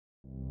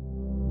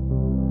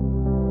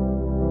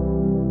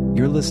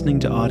You're listening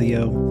to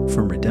audio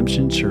from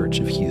Redemption Church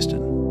of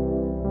Houston.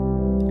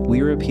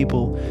 We are a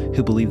people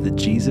who believe that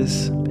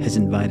Jesus has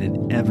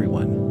invited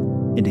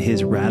everyone into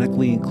his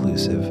radically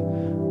inclusive,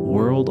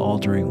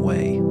 world-altering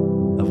way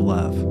of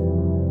love.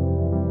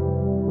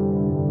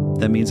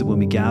 That means that when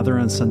we gather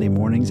on Sunday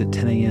mornings at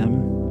 10 a.m.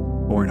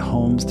 or in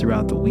homes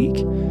throughout the week,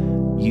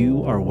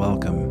 you are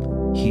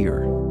welcome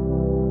here.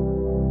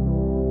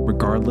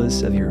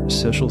 Regardless of your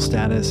social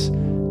status,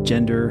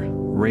 gender,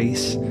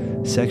 race,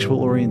 sexual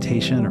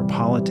orientation, or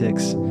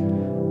politics,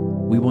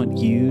 we want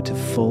you to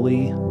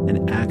fully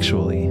and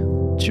actually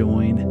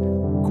join,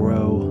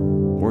 grow,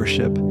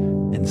 worship,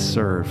 and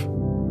serve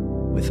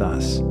with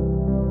us.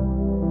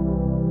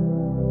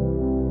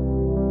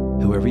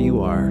 Whoever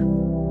you are,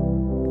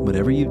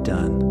 whatever you've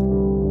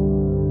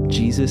done,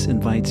 Jesus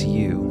invites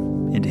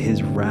you into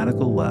his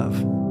radical love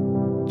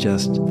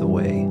just the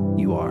way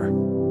you are.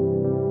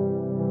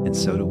 And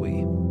so do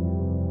we.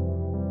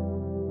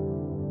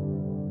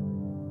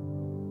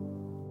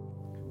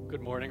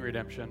 Good morning,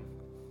 Redemption.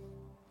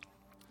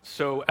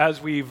 So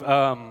as we've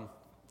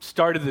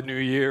started the new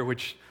year,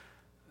 which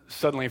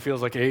suddenly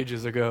feels like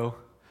ages ago,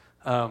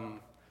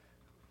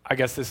 I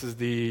guess is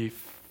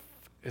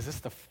this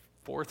the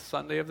fourth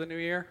Sunday of the new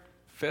year?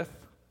 Fifth?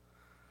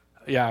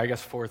 Yeah, I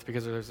guess fourth,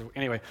 because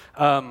anyway,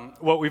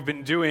 what we've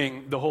been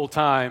doing the whole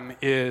time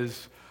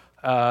is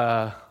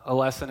a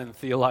lesson in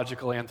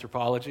theological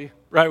anthropology,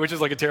 right? Which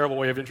is like a terrible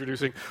way of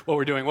introducing what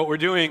we're doing. What we're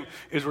doing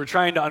is we're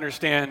trying to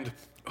understand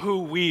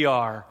who we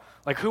are,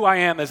 like who I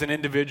am as an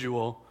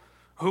individual,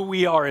 who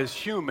we are as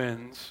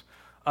humans,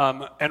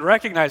 and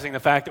recognizing the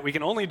fact that we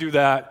can only do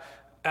that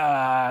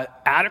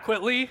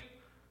adequately,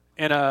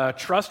 in a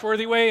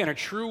trustworthy way, in a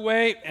true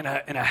way, in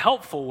a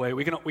helpful way.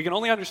 We can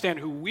only understand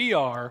who we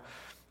are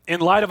in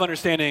light of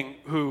understanding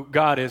who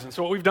God is. And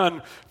so what we've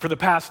done for the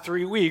past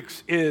 3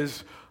 weeks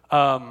is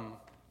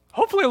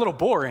hopefully a little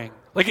boring.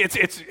 Like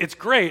it's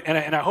great,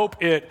 and I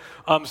hope it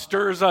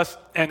stirs us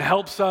and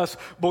helps us,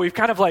 but we've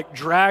kind of like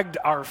dragged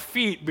our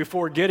feet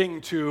before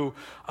getting to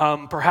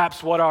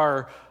perhaps what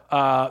are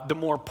the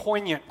more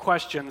poignant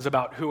questions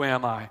about who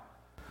am I?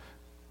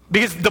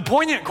 Because the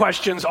poignant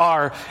questions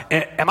are,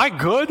 am I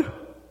good?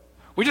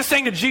 We're just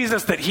saying to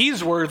Jesus that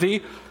he's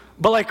worthy,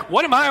 but like,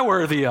 what am I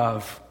worthy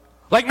of?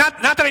 Like,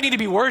 not that I need to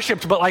be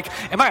worshipped, but like,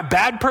 am I a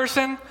bad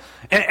person?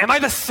 Am I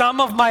the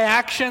sum of my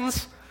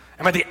actions?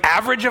 Am I the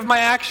average of my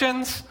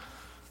actions?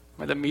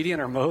 Am I the median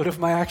or mode of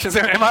my actions?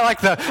 Am I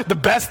like the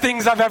best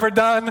things I've ever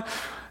done?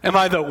 Am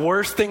I the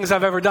worst things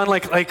I've ever done?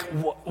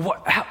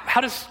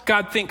 How does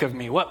God think of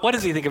me? What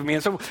does he think of me?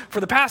 And so for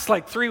the past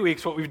 3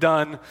 weeks, what we've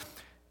done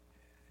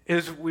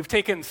is we've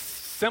taken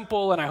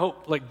simple and I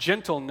hope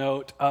gentle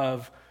note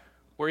of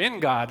we're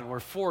in God and we're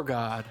for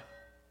God.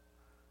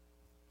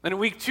 Then in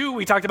week 2,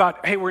 we talked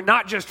about, hey, we're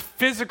not just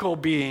physical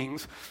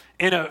beings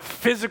in a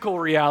physical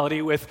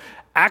reality with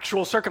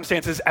actual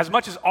circumstances. As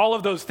much as all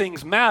of those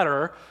things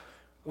matter,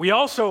 we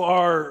also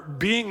are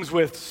beings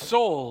with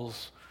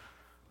souls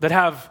that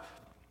have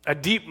a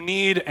deep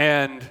need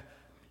and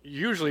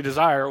usually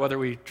desire, whether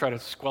we try to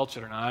squelch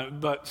it or not,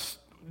 but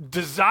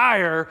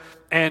desire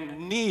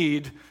and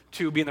need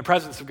to be in the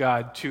presence of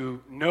God,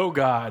 to know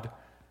God,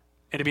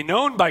 and to be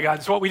known by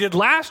God. So what we did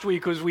last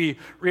week was we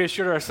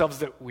reassured ourselves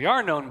that we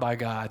are known by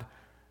God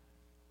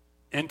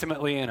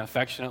intimately and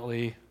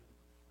affectionately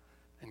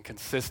and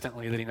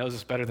consistently, that he knows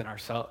us better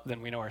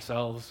than we know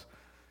ourselves.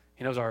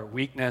 He knows our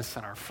weakness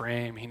and our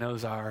frame. He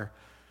knows our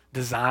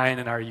design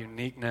and our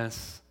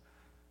uniqueness.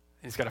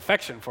 He's got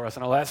affection for us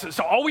and all that.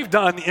 So all we've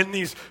done in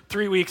these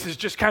 3 weeks is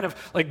just kind of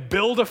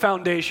build a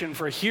foundation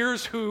for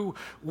here's who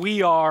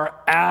we are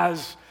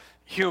as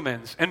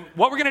humans. And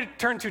what we're going to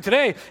turn to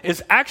today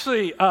is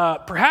actually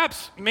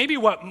perhaps maybe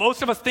what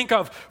most of us think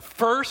of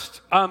first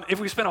if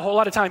we spend a whole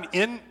lot of time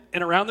in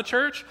and around the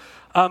church,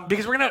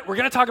 because we're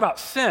gonna talk about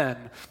sin,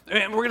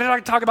 and we're gonna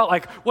talk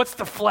about what's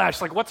the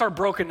flesh, what's our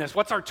brokenness,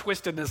 what's our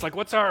twistedness,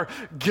 what's our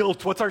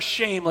guilt, what's our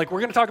shame. We're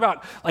gonna talk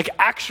about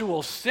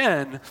actual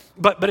sin.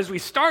 But as we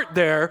start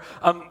there,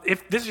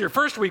 if this is your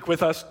first week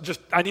with us,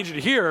 I need you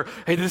to hear,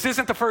 hey, this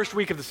isn't the first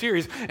week of the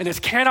series, and this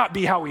cannot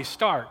be how we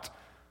start.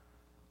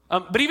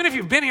 But even if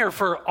you've been here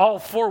for all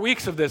 4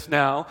 weeks of this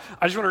now,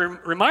 I just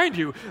want to remind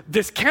you,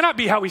 this cannot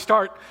be how we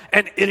start,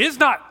 and it is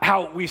not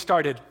how we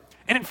started.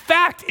 And in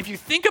fact, if you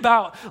think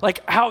about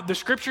how the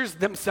scriptures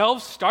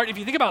themselves start, if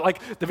you think about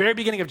the very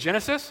beginning of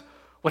Genesis,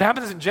 what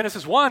happens in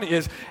Genesis 1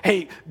 is,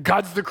 hey,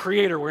 God's the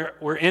creator,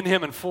 we're in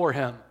him and for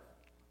him.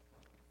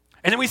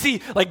 And then we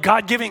see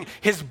God giving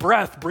his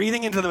breath,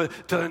 breathing into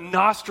the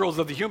nostrils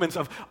of the humans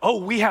of, oh,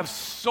 we have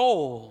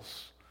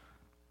souls,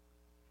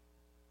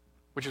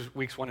 which is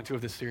weeks 1 and 2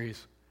 of this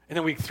series. And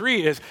then week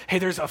 3 is, hey,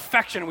 there's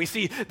affection. We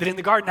see that in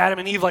the garden, Adam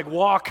and Eve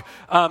walk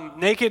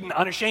naked and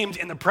unashamed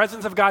in the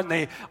presence of God, and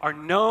they are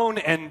known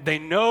and they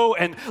know,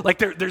 and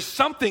there's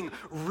something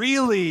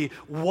really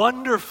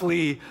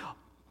wonderfully,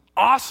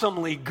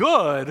 awesomely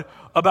good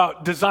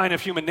about design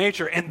of human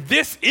nature. And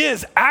this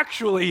is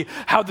actually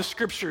how the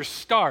scriptures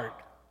start.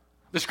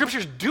 The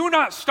scriptures do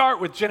not start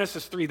with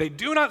Genesis 3. They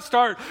do not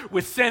start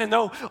with sin. And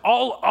though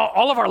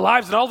all of our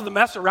lives and all of the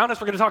mess around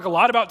us we're going to talk a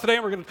lot about today,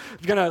 and we're going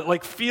to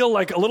like feel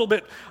like a little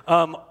bit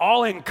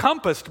all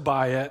encompassed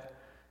by it.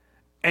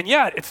 And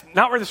yet, it's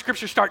not where the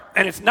scriptures start,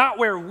 and it's not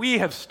where we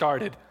have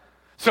started.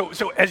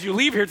 So as you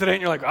leave here today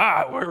and you're like,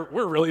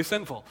 we're really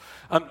sinful.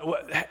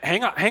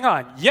 Hang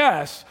on.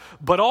 Yes,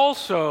 but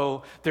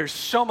also there's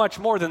so much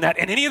more than that.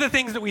 And any of the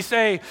things that we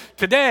say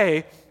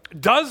today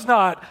does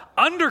not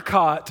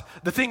undercut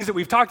the things that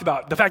we've talked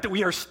about. The fact that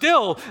we are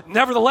still,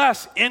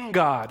 nevertheless, in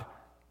God.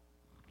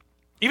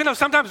 Even though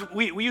sometimes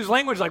we use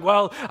language like,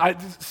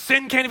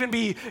 sin can't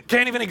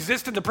even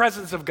exist in the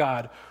presence of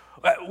God.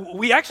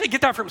 We actually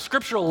get that from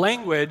scriptural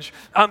language,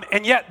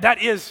 and yet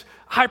that is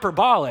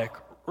hyperbolic,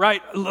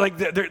 right? Like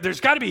there's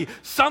got to be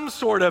some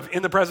sort of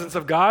in the presence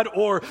of God,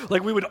 or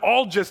like we would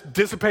all just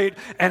dissipate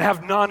and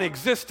have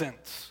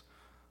non-existence.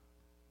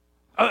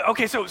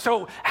 Okay,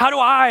 so how do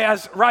I,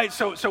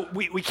 so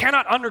we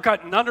cannot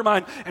undercut and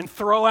undermine and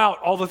throw out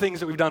all the things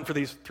that we've done for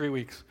these 3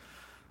 weeks.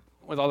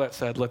 With all that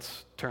said,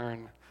 let's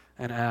turn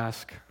and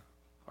ask,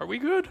 are we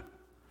good?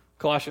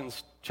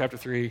 Colossians chapter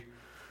 3,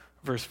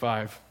 verse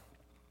 5.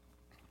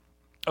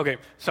 Okay,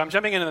 so I'm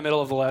jumping in the middle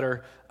of the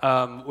letter,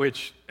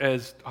 which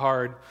is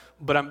hard,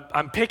 but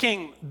I'm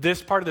picking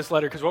this part of this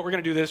letter because what we're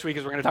going to do this week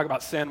is we're going to talk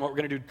about sin. What we're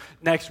going to do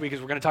next week is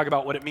we're going to talk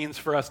about what it means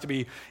for us to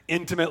be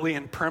intimately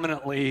and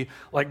permanently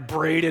like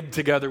braided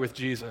together with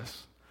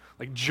Jesus,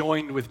 like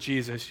joined with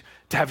Jesus,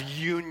 to have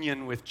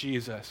union with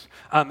Jesus.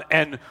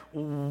 And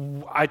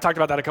I talked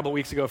about that a couple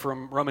weeks ago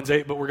from Romans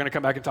 8, but we're going to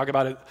come back and talk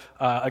about it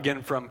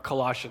again from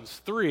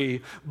Colossians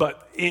 3.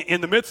 But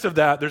in the midst of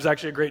that, there's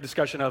actually a great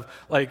discussion of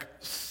like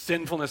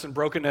sinfulness and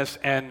brokenness.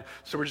 And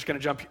so we're just going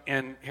to jump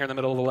in here in the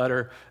middle of the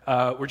letter.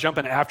 We're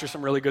jumping after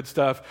some really good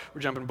stuff. We're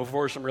jumping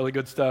before some really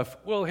good stuff.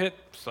 We'll hit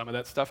some of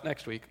that stuff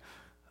next week.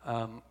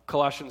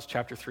 Colossians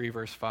chapter 3,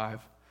 verse 5.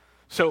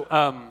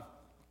 So,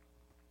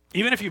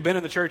 even if you've been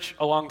in the church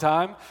a long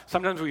time,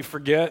 sometimes we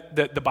forget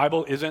that the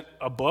Bible isn't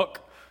a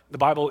book. The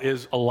Bible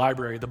is a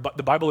library. The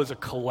Bible is a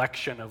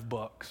collection of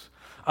books.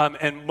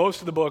 And most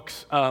of the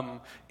books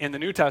in the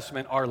New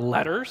Testament are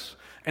letters,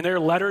 and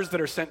they're letters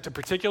that are sent to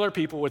particular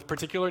people with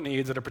particular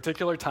needs at a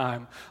particular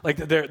time. Like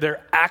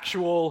they're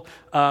actual,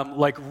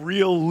 like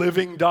real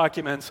living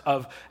documents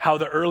of how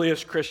the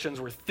earliest Christians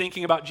were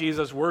thinking about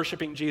Jesus,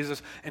 worshiping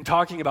Jesus, and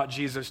talking about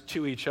Jesus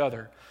to each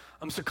other.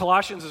 So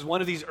Colossians is one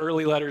of these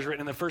early letters written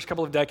in the first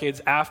couple of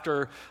decades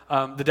after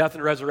the death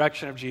and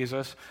resurrection of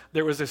Jesus.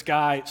 There was this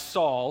guy,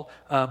 Saul,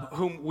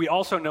 whom we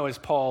also know as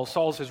Paul.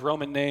 Saul's his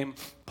Roman name.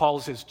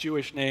 Paul's his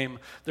Jewish name.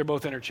 They're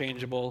both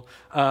interchangeable.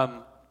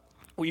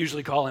 We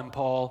usually call him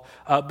Paul.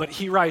 But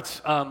he writes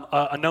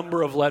a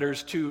number of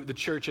letters to the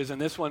churches,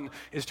 and this one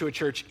is to a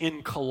church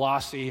in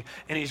Colossae,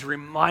 and he's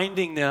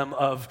reminding them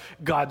of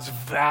God's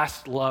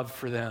vast love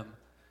for them.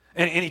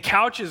 And he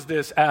couches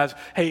this as,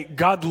 hey,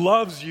 God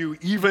loves you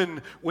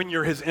even when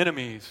you're his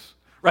enemies,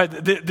 right?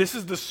 This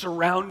is the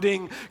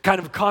surrounding kind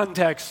of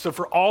context. So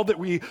for all that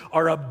we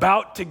are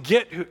about to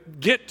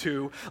get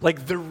to,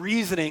 like the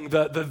reasoning,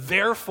 the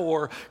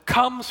therefore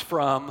comes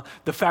from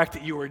the fact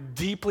that you are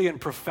deeply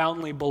and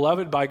profoundly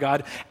beloved by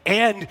God,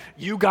 and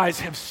you guys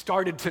have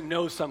started to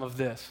know some of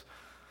this.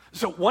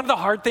 So one of the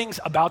hard things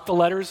about the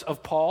letters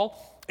of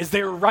Paul is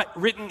they're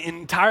written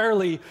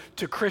entirely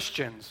to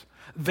Christians.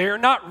 They're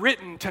not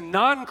written to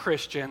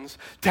non-Christians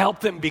to help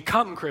them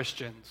become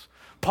Christians.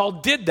 Paul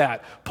did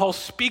that. Paul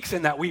speaks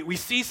in that. We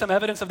see some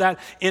evidence of that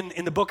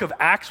in the book of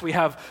Acts. We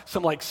have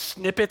some like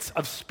snippets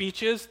of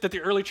speeches that the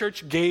early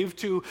church gave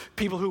to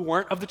people who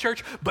weren't of the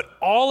church. But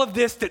all of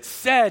this that's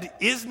said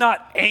is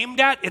not aimed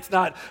at, it's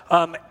not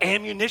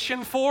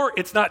ammunition for,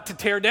 it's not to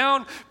tear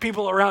down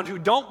people around who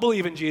don't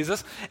believe in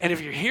Jesus. And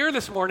if you're here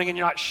this morning and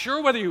you're not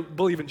sure whether you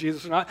believe in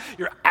Jesus or not,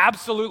 you're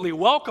absolutely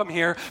welcome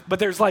here. But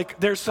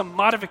there's some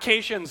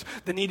modifications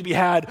that need to be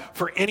had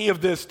for any of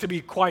this to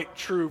be quite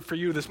true for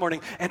you this morning.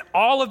 And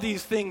all of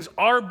these things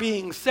are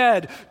being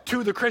said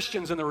to the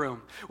Christians in the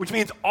room, which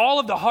means all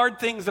of the hard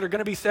things that are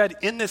going to be said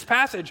in this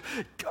passage,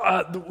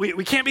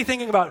 we can't be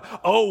thinking about,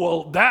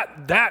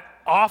 that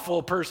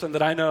awful person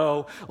that I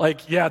know,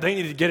 like, yeah, they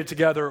need to get it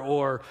together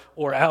or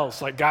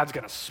else, like, God's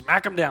going to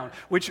smack them down,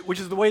 which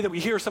is the way that we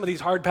hear some of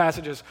these hard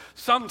passages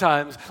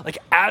sometimes. Like,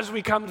 as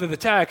we come to the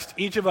text,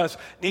 each of us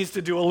needs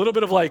to do a little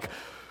bit of, like,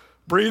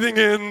 breathing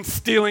in,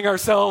 steeling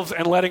ourselves,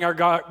 and letting our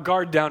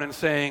guard down and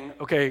saying,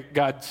 okay,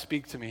 God,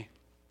 speak to me.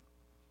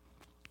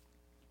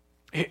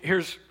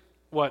 Here's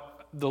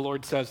what the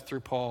Lord says through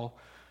Paul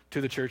to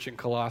the church in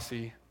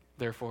Colossae,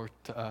 therefore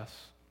to us.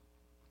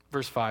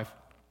 Verse 5.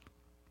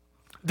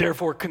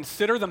 Therefore,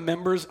 consider the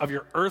members of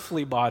your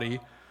earthly body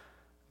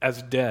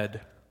as dead.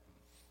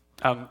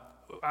 I'm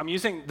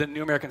using the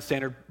New American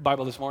Standard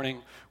Bible this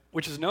morning,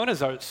 which is known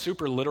as a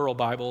super literal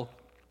Bible.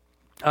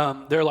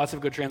 There are lots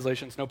of good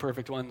translations, no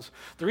perfect ones.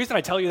 The reason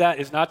I tell you that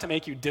is not to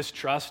make you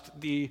distrust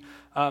the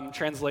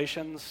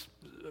translations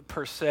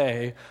per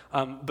se,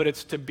 but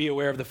it's to be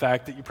aware of the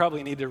fact that you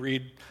probably need to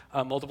read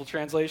multiple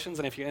translations,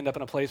 and if you end up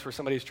in a place where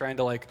somebody's trying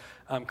to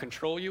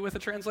control you with a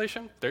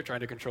translation, they're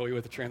trying to control you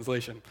with a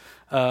translation.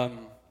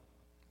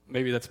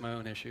 Maybe that's my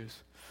own issues.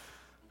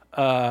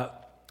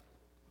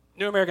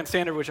 New American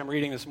Standard, which I'm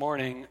reading this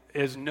morning,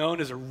 is known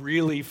as a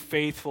really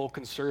faithful,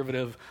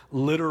 conservative,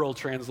 literal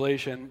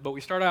translation. But we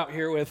start out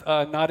here with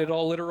not at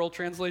all literal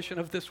translation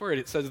of this word.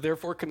 It says,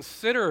 therefore,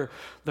 consider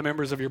the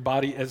members of your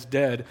body as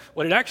dead.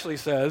 What it actually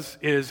says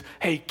is,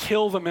 hey,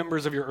 kill the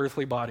members of your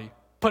earthly body.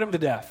 Put them to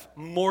death.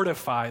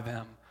 Mortify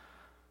them.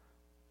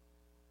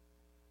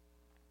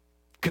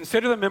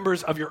 Consider the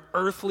members of your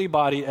earthly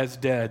body as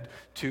dead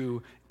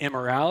to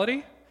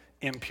immorality,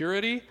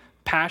 impurity,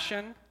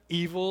 passion,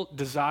 evil,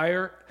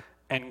 desire,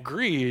 and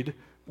greed,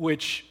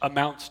 which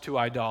amounts to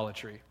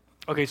idolatry.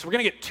 Okay, so we're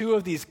going to get two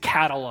of these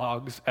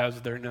catalogs,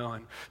 as they're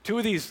known. Two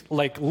of these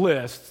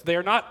lists. They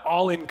are not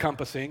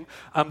all-encompassing,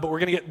 but we're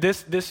going to get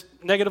this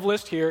negative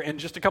list here. In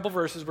just a couple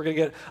verses, we're going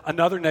to get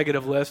another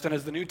negative list. And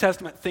as the New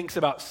Testament thinks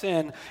about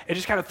sin, it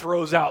just kind of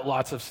throws out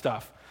lots of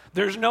stuff.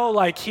 There's no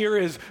here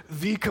is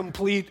the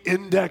complete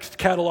indexed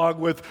catalog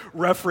with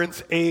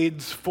reference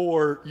aids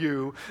for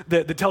you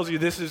that tells you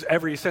this is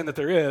every sin that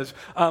there is,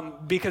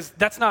 because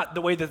that's not the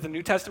way that the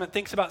New Testament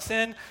thinks about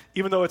sin,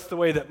 even though it's the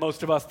way that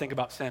most of us think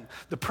about sin.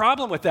 The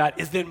problem with that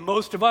is then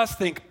most of us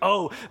think,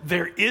 oh,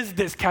 there is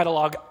this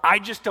catalog, I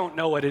just don't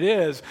know what it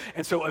is,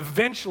 and so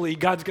eventually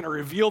God's going to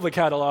reveal the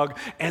catalog,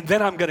 and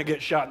then I'm going to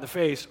get shot in the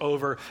face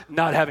over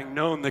not having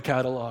known the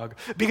catalog.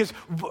 Because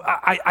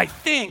I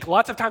think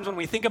lots of times when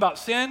we think about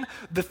sin,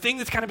 the thing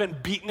that's kind of been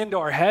beaten into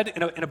our head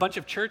in a bunch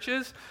of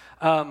churches,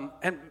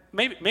 and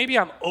maybe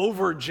I'm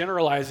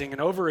over-generalizing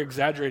and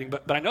over-exaggerating,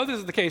 but I know this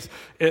is the case,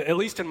 at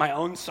least in my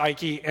own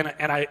psyche, and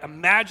I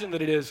imagine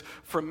that it is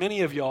for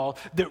many of y'all,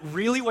 that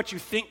really what you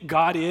think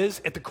God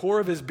is at the core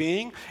of his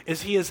being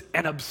is he is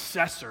an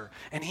obsessor,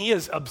 and he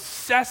is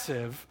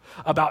obsessive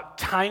about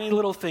tiny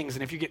little things,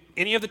 and if you get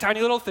any of the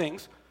tiny little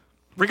things,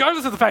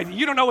 regardless of the fact that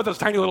you don't know what those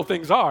tiny little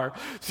things are,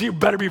 so you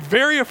better be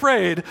very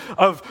afraid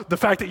of the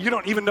fact that you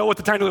don't even know what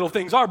the tiny little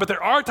things are, but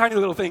there are tiny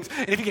little things,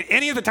 and if you get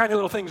any of the tiny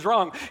little things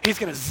wrong, he's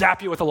going to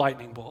zap you with a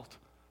lightning bolt.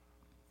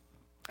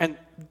 And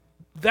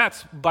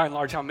that's, by and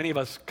large, how many of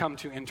us come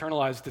to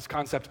internalize this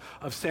concept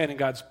of sin and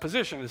God's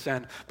position of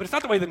sin. But it's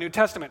not the way the New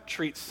Testament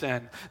treats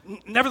sin.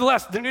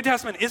 Nevertheless, the New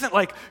Testament isn't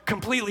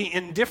completely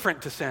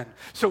indifferent to sin.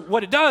 So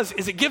what it does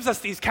is it gives us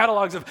these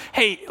catalogs of,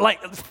 hey,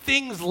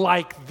 things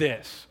like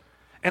this.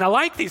 And I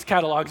like these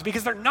catalogs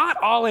because they're not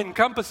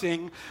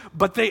all-encompassing,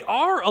 but they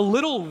are a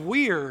little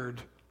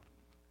weird.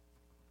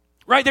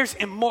 Right? There's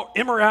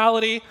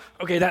immorality.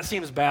 Okay, that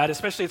seems bad,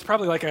 especially it's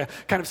probably a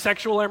kind of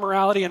sexual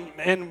immorality,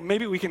 and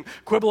maybe we can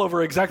quibble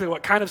over exactly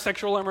what kind of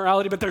sexual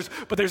immorality, but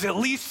there's at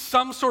least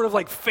some sort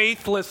of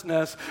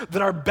faithlessness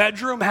that our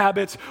bedroom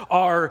habits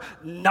are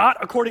not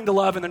according to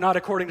love and they're not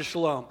according to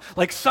shalom.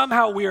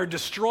 Somehow we are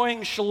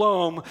destroying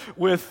shalom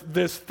with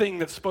this thing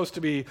that's supposed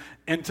to be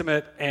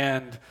intimate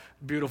and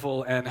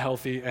beautiful and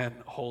healthy and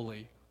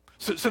holy.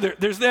 So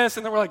there's this,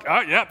 and then we're like,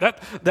 oh yeah,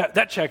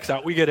 that checks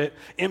out. We get it.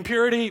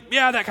 Impurity,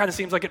 yeah, that kind of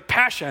seems like it.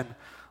 Passion,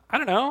 I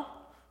don't know.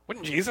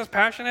 Wasn't Jesus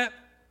passionate?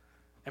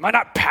 Am I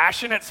not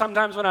passionate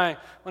sometimes when I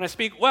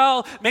speak?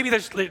 Well, maybe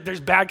there's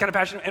bad kind of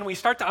passion, and we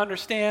start to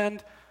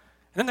understand.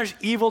 And then there's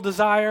evil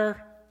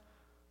desire,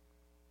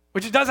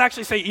 which it does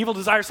actually say evil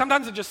desire.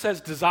 Sometimes it just says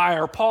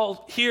desire.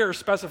 Paul here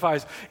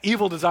specifies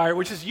evil desire,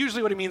 which is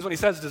usually what he means when he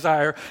says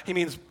desire. He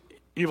means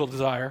evil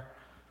desire.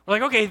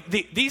 We're okay,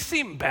 these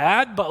seem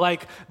bad,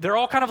 but they're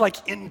all kind of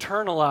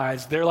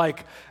internalized.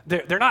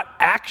 They're not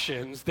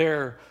actions,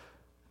 they're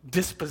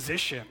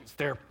dispositions,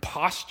 they're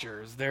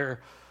postures, they're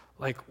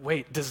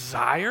wait,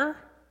 desire?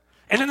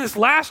 And then this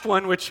last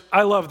one, which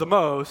I love the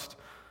most,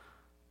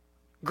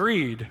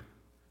 greed,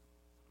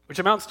 which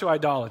amounts to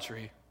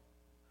idolatry.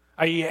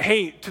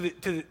 Hey, to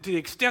the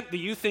extent that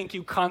you think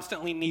you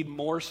constantly need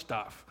more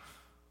stuff.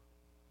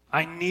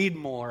 I need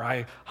more.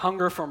 I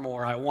hunger for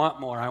more. I want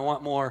more. I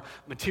want more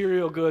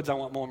material goods. I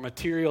want more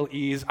material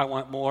ease. I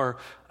want more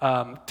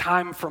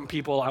time from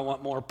people. I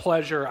want more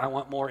pleasure. I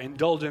want more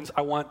indulgence.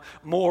 I want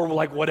more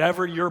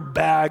whatever your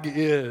bag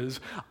is.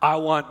 I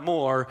want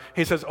more.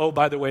 He says, oh,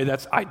 by the way,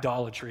 that's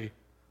idolatry.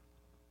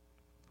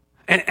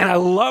 And I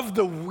love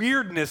the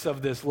weirdness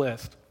of this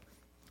list.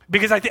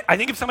 Because I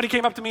think if somebody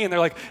came up to me and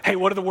they're hey,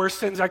 what are the worst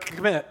sins I could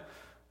commit?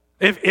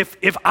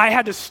 If I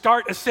had to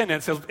start a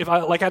sentence, if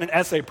I had an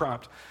essay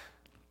prompt,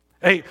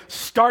 hey,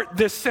 start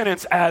this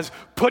sentence as,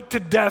 put to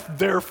death,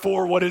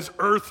 therefore, what is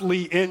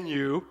earthly in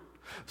you,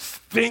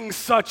 things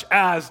such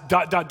as ...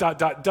 How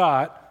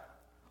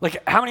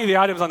many of the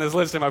items on this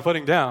list am I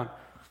putting down?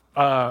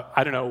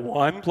 I don't know,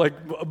 one, like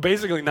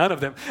basically none of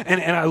them.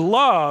 And I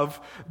love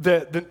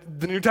that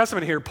the New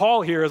Testament here,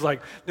 Paul here is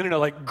like, no,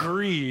 like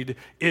greed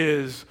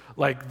is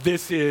like,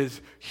 this is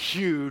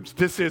huge.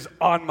 This is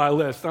on my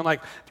list. And I'm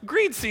like,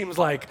 greed seems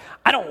like,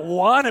 I don't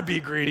want to be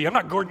greedy. I'm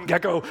not Gordon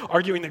Gekko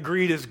arguing that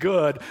greed is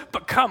good,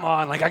 but come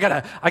on, like I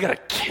gotta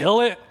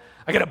kill it.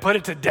 I gotta put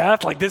it to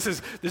death. Like this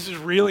is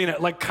really,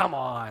 like, come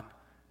on.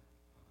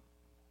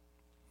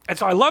 And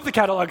so I love the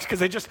catalogs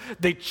because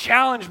they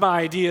challenge my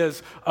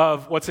ideas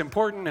of what's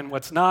important and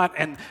what's not,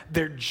 and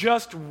they're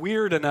just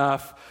weird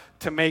enough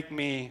to make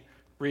me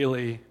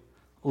really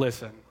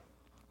listen.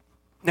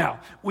 Now,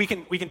 we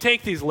can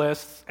take these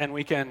lists and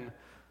we can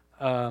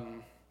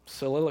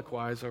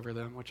soliloquize over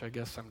them, which I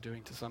guess I'm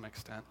doing to some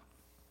extent.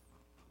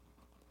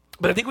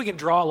 But I think we can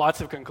draw lots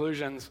of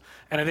conclusions,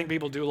 and I think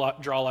people do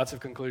draw lots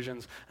of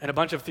conclusions, and a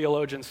bunch of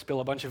theologians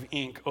spill a bunch of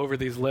ink over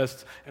these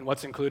lists and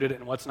what's included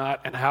and what's not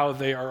and how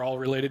they are all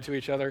related to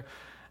each other.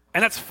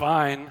 And that's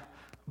fine,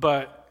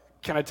 but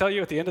can I tell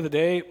you, at the end of the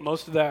day,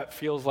 most of that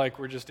feels like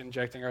we're just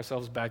injecting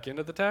ourselves back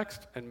into the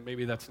text, and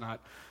maybe that's not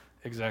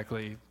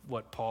exactly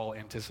what Paul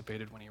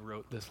anticipated when he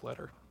wrote this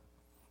letter.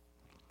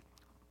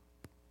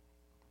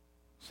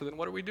 So then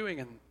what are we doing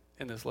in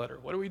this letter?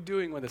 What are we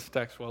doing with this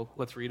text? Well,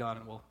 let's read on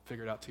and we'll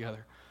figure it out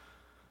together.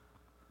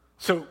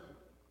 So,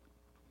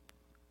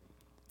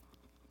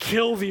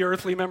 kill the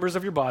earthly members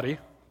of your body,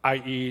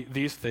 i.e.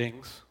 these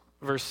things.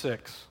 Verse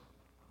 6.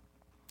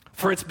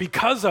 For it's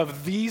because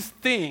of these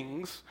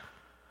things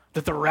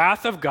that the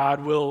wrath of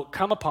God will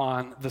come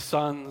upon the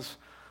sons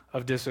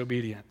of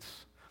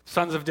disobedience.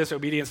 Sons of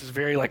disobedience is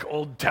very like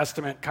Old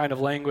Testament kind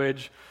of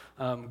language,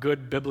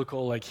 good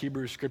biblical like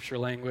Hebrew scripture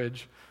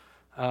language.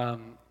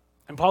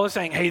 And Paul is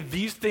saying, hey,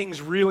 these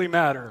things really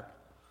matter.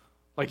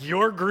 Like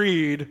your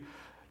greed,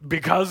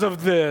 because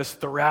of this,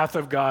 the wrath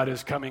of God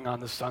is coming on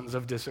the sons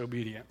of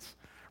disobedience.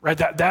 Right?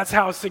 That's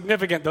how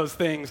significant those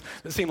things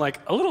that seem like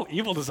a little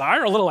evil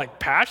desire, a little like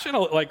passion,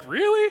 like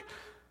really?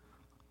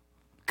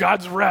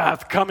 God's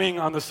wrath coming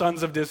on the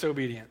sons of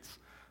disobedience.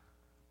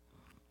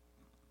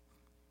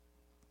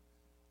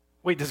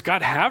 Wait, does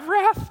God have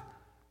wrath?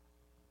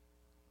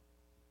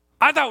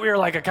 I thought we were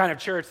like a kind of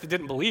church that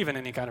didn't believe in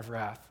any kind of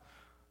wrath.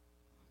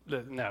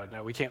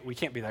 No, we can't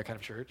be that kind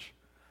of church.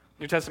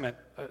 New Testament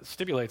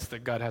stipulates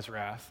that God has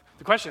wrath.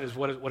 The question is,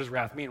 what does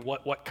wrath mean?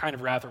 What kind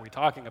of wrath are we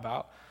talking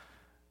about?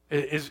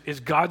 Is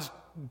God's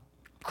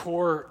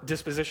core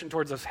disposition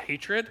towards us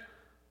hatred?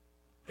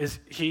 Is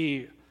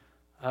he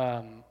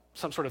some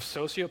sort of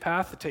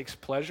sociopath that takes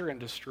pleasure in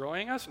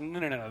destroying us?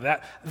 No.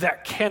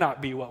 That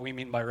cannot be what we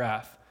mean by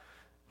wrath.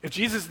 If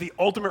Jesus is the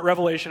ultimate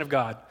revelation of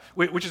God,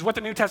 which is what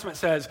the New Testament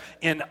says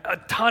in a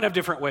ton of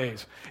different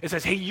ways. It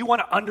says, hey, you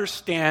want to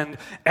understand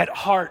at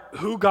heart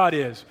who God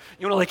is.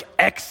 You want to like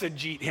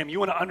exegete him. You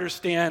want to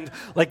understand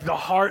like the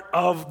heart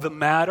of the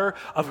matter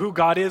of who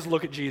God is.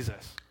 Look at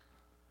Jesus.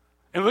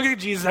 And look at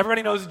Jesus.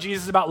 Everybody knows that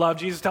Jesus is about love.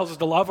 Jesus tells us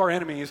to love our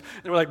enemies.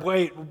 And we're like,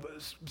 wait,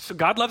 so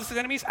God loves his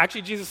enemies?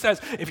 Actually, Jesus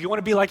says, if you want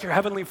to be like your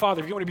heavenly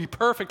Father, if you want to be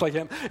perfect like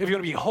him, if you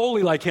want to be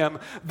holy like him,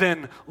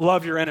 then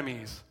love your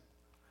enemies.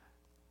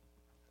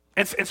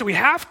 And so we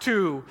have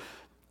to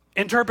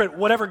interpret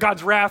whatever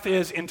God's wrath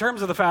is in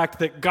terms of the fact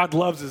that God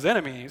loves his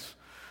enemies,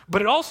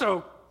 but it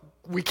also,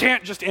 we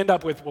can't just end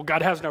up with, well,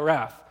 God has no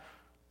wrath.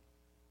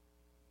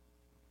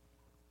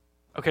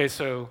 Okay,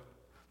 so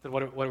then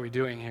what are we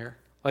doing here?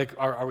 Like,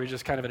 are we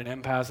just kind of at an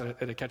impasse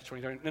at a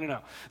catch-22? No.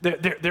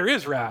 There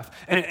is wrath,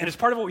 and it's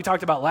part of what we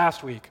talked about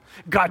last week.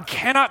 God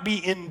cannot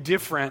be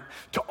indifferent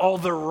to all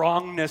the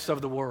wrongness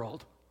of the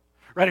world.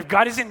 Right? If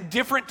God is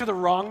indifferent to the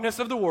wrongness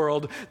of the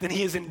world, then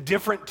he is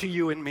indifferent to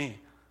you and me.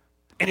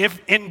 And if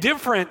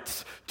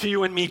indifference to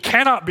you and me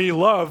cannot be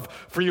love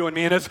for you and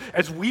me, and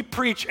as we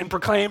preach and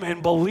proclaim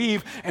and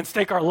believe and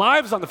stake our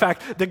lives on the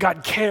fact that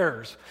God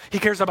cares. He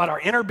cares about our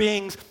inner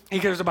beings. He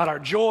cares about our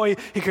joy.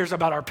 He cares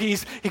about our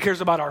peace. He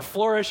cares about our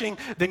flourishing.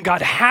 Then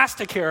God has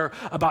to care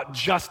about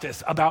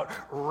justice, about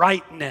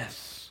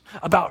rightness,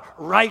 about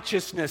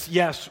righteousness,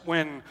 yes,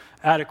 when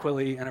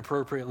adequately and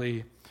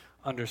appropriately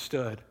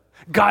understood.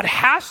 God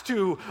has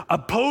to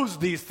oppose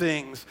these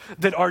things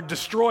that are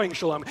destroying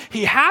Shalom.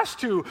 He has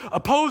to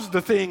oppose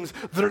the things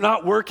that are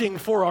not working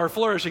for our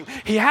flourishing.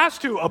 He has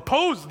to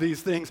oppose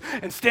these things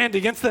and stand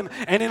against them,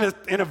 and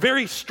in a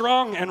very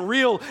strong and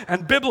real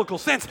and biblical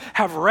sense,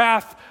 have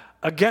wrath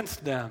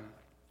against them.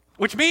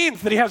 Which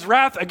means that he has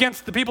wrath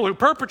against the people who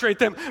perpetrate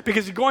them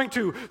because he's going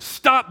to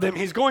stop them,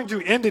 he's going to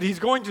end it, he's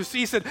going to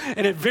cease it,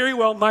 and it very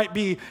well might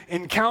be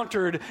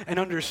encountered and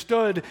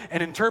understood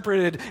and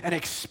interpreted and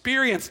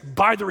experienced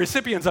by the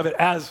recipients of it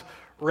as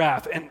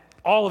wrath. And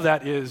all of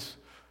that is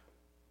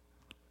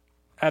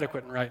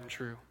adequate and right and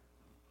true.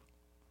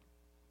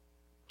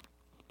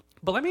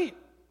 But let me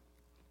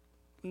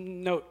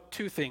note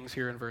two things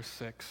here in verse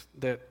 6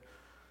 that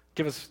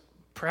give us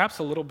perhaps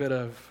a little bit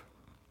of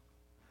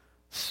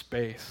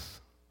space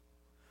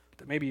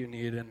that maybe you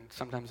need and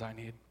sometimes I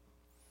need.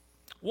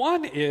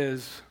 One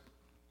is,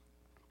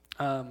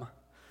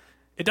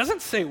 it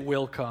doesn't say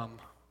will come.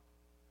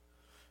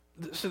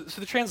 So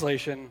the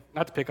translation,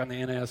 not to pick on the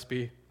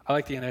NASB, I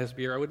like the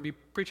NASB, or I wouldn't be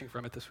preaching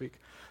from it this week.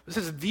 It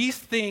says, these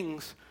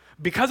things,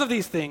 because of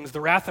these things,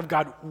 the wrath of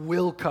God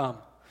will come.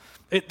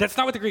 That's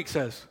not what the Greek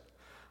says.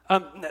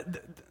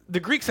 The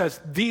Greek says,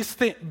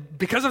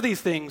 because of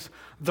these things,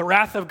 the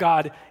wrath of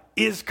God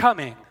is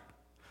coming.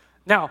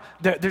 Now,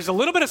 there's a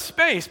little bit of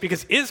space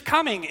because is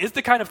coming is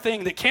the kind of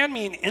thing that can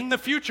mean in the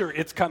future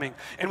it's coming.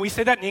 And we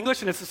say that in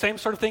English, and it's the same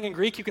sort of thing in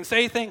Greek. You can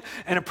say a thing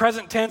in a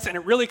present tense, and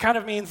it really kind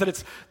of means that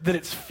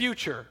it's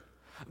future.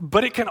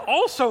 But it can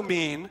also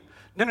mean,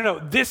 no,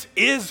 this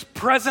is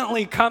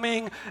presently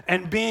coming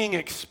and being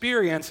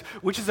experienced,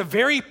 which is a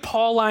very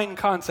Pauline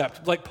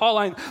concept. Like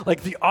Pauline,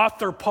 like the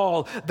author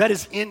Paul, that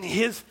is in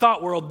his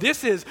thought world.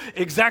 This is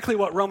exactly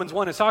what Romans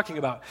 1 is talking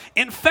about.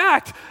 In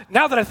fact,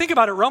 now that I think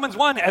about it, Romans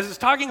 1, as it's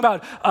talking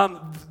about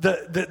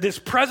this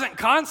present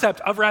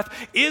concept of wrath,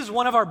 is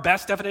one of our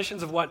best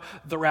definitions of what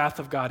the wrath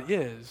of God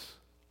is.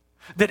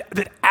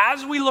 That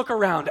as we look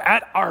around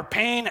at our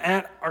pain,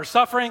 at our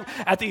suffering,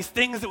 at these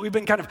things that we've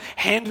been kind of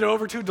handed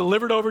over to,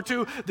 delivered over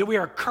to, that we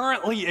are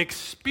currently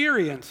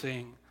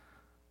experiencing,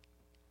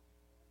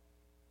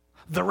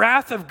 the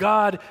wrath of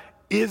God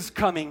is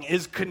coming,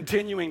 is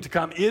continuing to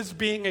come, is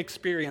being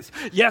experienced.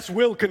 Yes,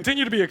 will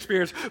continue to be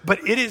experienced,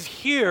 but it is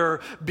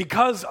here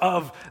because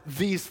of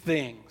these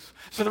things.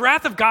 So the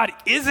wrath of God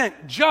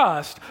isn't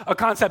just a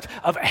concept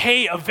of,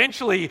 hey,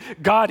 eventually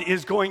God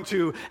is going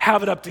to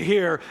have it up to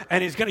here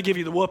and he's going to give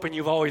you the whooping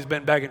you've always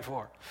been begging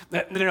for.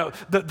 No.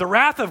 The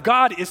wrath of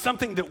God is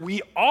something that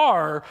we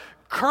are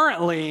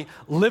currently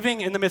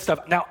living in the midst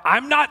of. Now,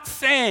 I'm not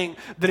saying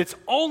that it's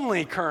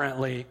only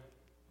currently,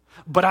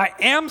 but I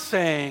am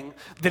saying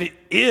that it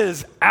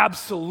is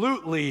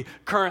absolutely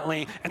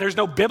currently, and there's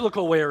no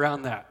biblical way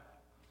around that.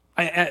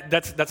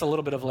 That's a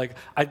little bit of like,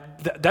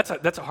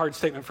 that's a hard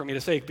statement for me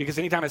to say, because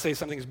anytime I say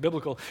something's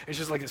biblical, it's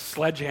just like a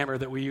sledgehammer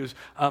that we use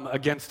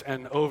against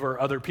and over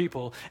other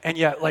people. And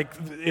yet, like,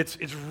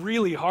 it's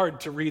really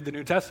hard to read the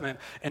New Testament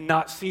and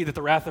not see that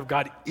the wrath of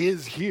God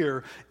is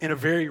here in a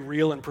very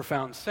real and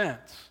profound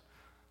sense.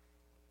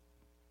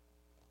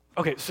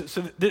 Okay,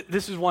 so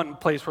this is one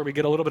place where we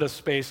get a little bit of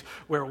space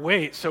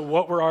where, so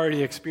what we're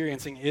already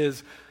experiencing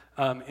is,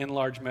 in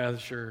large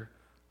measure,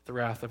 the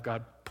wrath of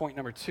God. Point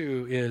number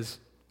 2 is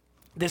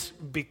this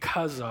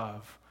because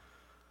of.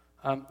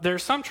 There are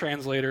some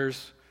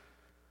translators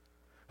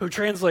who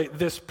translate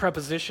this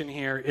preposition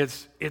here,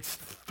 it's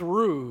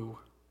through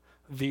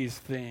these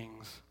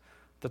things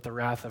that the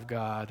wrath of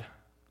God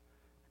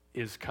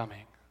is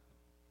coming.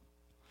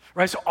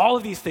 Right, so all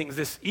of these things,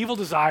 this evil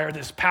desire,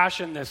 this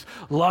passion, this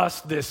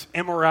lust, this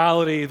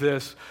immorality,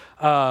 this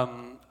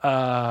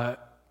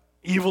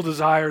evil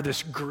desire,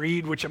 this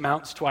greed, which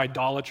amounts to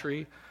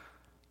idolatry.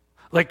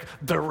 Like,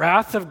 the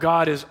wrath of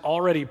God is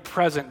already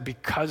present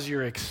because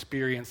you're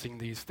experiencing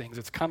these things.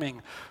 It's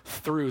coming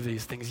through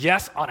these things.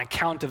 Yes, on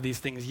account of these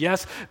things.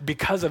 Yes,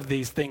 because of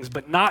these things,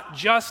 but not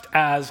just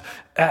as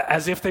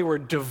if they were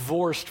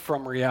divorced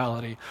from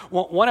reality.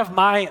 One of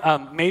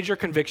my major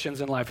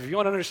convictions in life, if you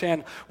want to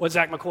understand what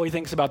Zach McCoy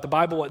thinks about the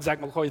Bible, what Zach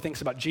McCoy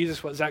thinks about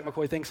Jesus, what Zach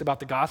McCoy thinks about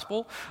the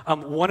gospel,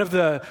 one of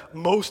the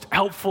most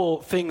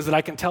helpful things that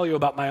I can tell you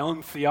about my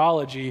own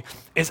theology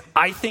is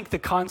I think the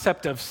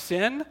concept of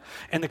sin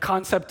and the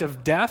concept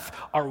of death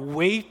are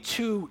way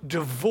too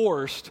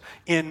divorced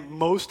in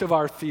most of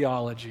our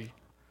theology.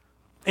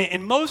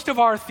 In most of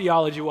our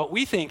theology, what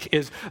we think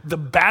is the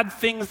bad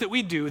things that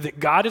we do that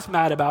God is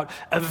mad about,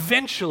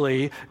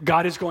 eventually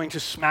God is going to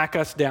smack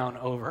us down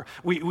over.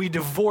 We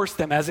divorce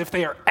them as if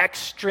they are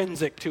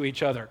extrinsic to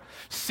each other.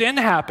 Sin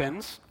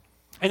happens,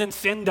 and then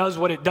sin does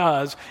what it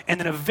does, and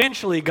then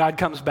eventually God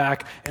comes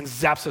back and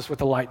zaps us with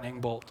a lightning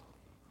bolt.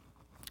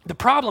 The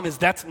problem is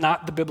that's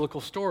not the biblical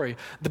story.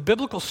 The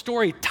biblical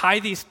story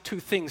ties these two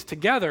things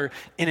together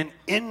in an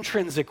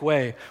intrinsic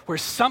way, where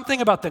something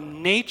about the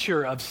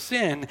nature of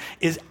sin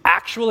is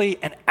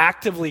actually and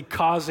actively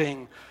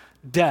causing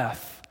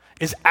death,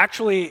 is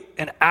actually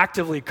and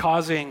actively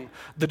causing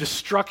the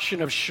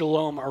destruction of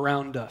shalom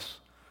around us.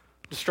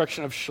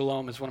 Destruction of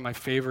shalom is one of my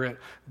favorite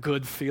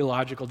good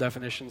theological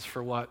definitions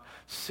for what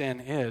sin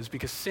is,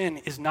 because sin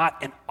is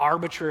not an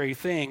arbitrary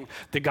thing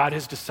that God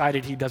has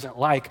decided he doesn't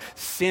like.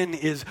 Sin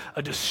is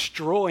a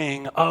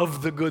destroying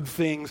of the good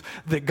things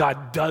that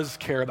God does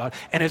care about.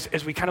 And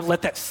as we kind of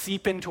let that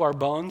seep into our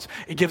bones,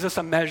 it gives us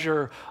a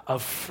measure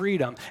of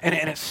freedom. And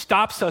it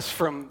stops us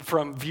from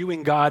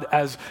viewing God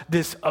as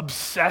this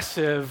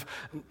obsessive,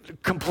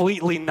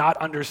 completely not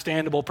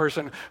understandable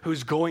person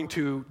who's going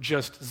to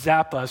just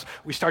zap us.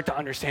 We start to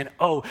understand,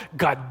 oh,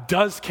 God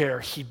does care.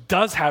 He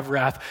does have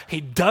wrath. He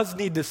does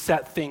need to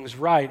set things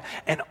right.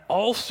 And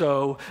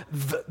also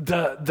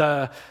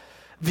the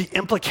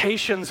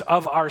implications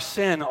of our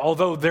sin,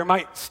 although there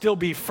might still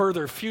be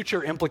further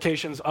future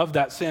implications of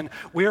that sin,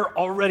 we're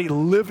already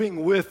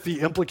living with the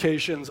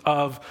implications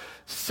of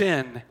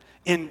sin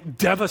in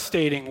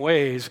devastating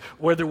ways,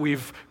 whether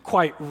we've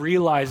quite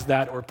realized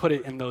that or put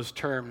it in those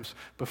terms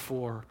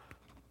before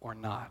or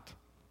not.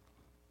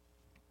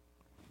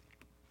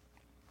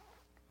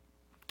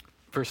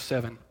 Verse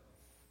 7.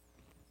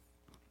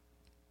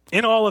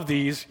 In all of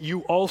these,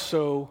 you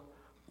also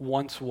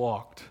once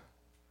walked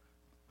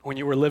when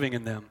you were living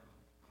in them.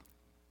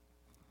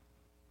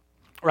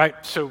 Right?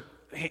 So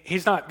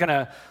he's not going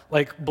to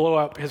blow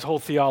up his whole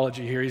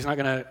theology here. He's not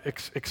going to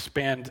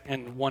expand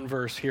in one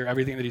verse here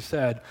everything that he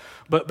said.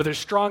 But there's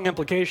strong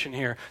implication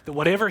here that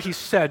whatever he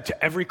said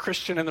to every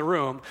Christian in the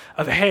room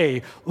of,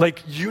 hey,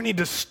 you need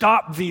to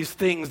stop these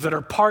things that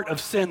are part of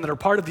sin, that are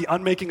part of the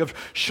unmaking of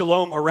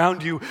shalom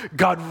around you.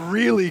 God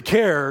really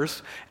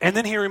cares. And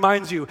then he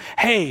reminds you,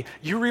 hey,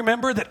 you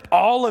remember that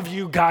all of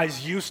you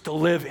guys used to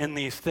live in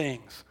these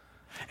things.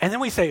 And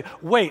then we say,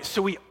 wait,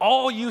 so we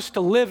all used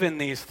to live in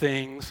these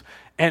things,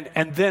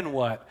 and then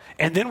what?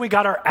 And then we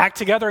got our act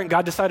together and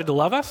God decided to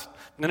love us?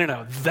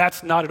 No.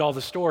 That's not at all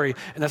the story,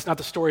 and that's not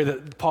the story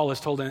that Paul has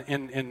told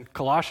in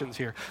Colossians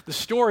here. The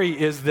story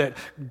is that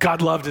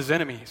God loved his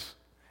enemies.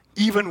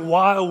 Even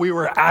while we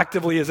were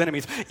actively his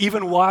enemies,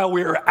 even while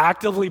we were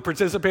actively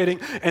participating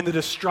in the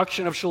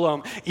destruction of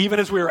shalom, even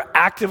as we were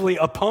actively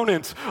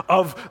opponents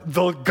of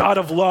the God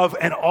of love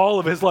and all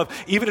of his love,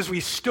 even as we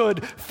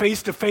stood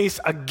face to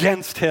face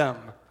against him,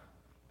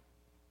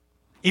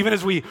 even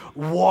as we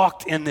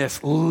walked in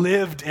this,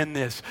 lived in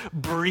this,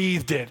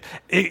 breathed it,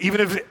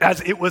 even as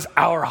it was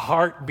our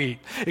heartbeat,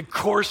 it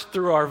coursed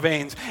through our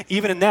veins,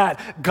 even in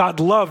that, God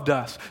loved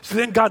us. So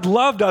then God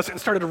loved us and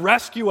started to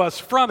rescue us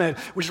from it,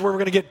 which is where we're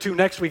going to get to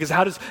next week, is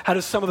how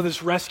does some of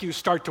this rescue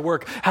start to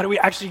work? How do we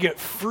actually get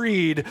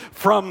freed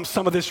from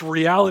some of this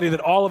reality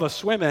that all of us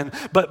swim in?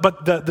 But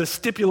the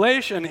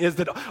stipulation is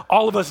that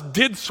all of us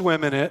did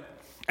swim in it,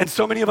 and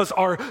so many of us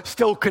are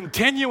still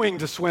continuing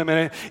to swim in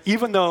it,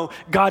 even though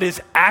God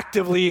is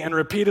actively and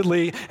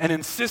repeatedly and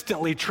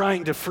insistently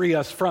trying to free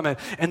us from it.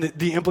 And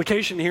the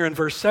implication here in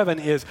verse 7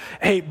 is,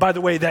 hey, by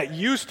the way, that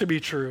used to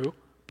be true,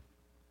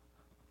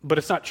 but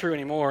it's not true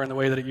anymore in the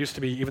way that it used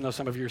to be, even though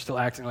some of you are still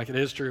acting like it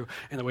is true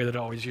in the way that it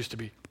always used to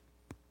be.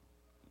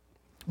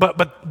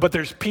 But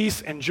there's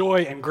peace and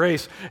joy and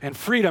grace and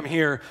freedom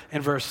here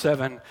in verse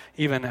 7,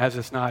 even as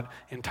it's not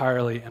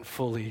entirely and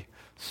fully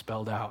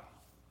spelled out.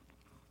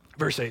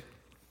 Verse 8,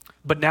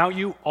 but now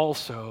you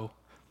also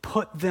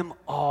put them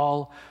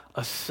all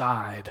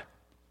aside.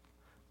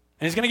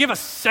 And he's going to give a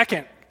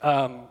second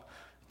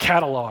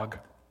catalog.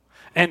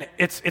 And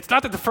it's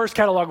not that the first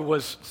catalog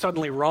was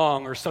suddenly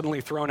wrong or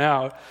suddenly thrown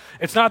out.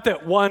 It's not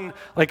that one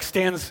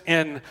stands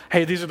in,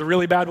 hey, these are the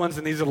really bad ones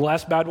and these are the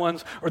less bad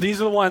ones, or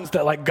these are the ones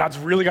that God's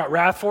really got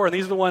wrath for, and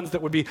these are the ones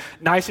that would be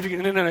nice if you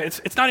could. No.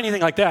 It's not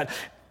anything like that.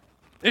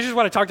 This is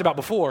what I talked about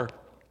before.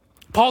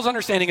 Paul's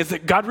understanding is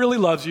that God really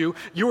loves you.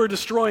 You are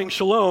destroying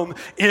shalom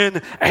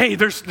in, hey,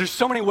 there's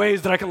so many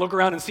ways that I can look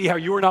around and see how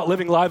you are not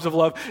living lives of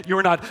love. You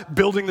are not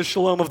building the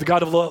shalom of the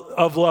God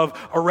of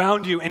love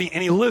around you. And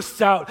he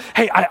lists out,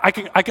 hey, I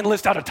can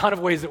list out a ton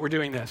of ways that we're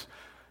doing this.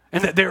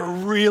 And that they're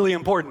really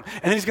important.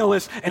 And then he's going to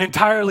list an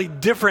entirely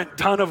different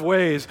ton of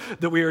ways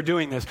that we are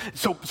doing this.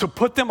 So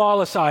put them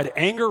all aside: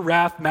 anger,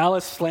 wrath,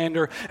 malice,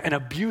 slander, and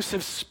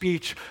abusive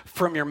speech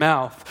from your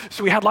mouth.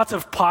 So we had lots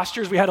of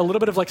postures. We had a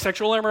little bit of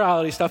sexual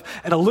immorality stuff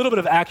and a little bit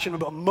of action,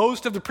 but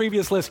most of the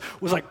previous list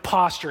was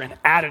posture and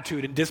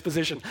attitude and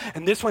disposition.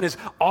 And this one is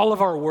all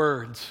of our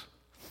words.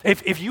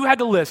 If you had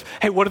to list,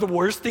 hey, what are the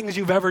worst things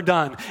you've ever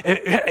done?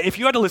 If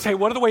you had to list, hey,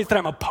 what are the ways that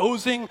I'm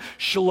opposing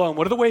shalom?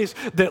 What are the ways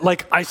that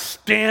I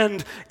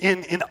stand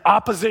in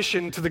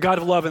opposition to the God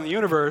of love in the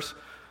universe?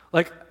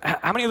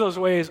 How many of those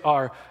ways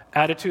are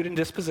attitude and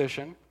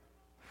disposition?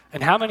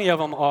 And how many of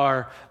them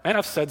are, man,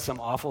 I've said some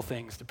awful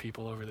things to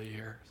people over the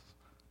years.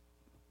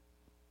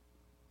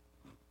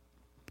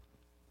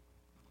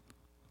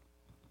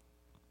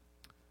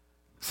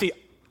 See,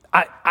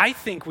 I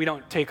think we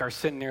don't take our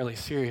sin nearly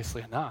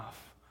seriously enough.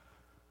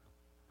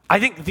 I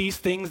think these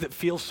things that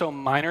feel so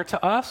minor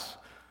to us,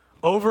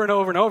 over and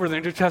over and over, the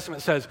New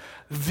Testament says,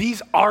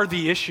 these are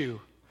the issue.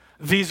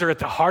 These are at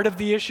the heart of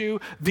the issue.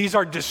 These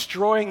are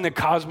destroying the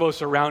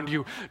cosmos around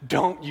you.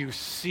 Don't you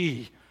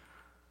see?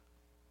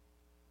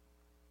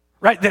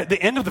 Right?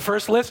 The end of the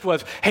first list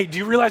was, hey, do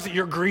you realize that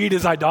your greed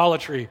is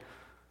idolatry?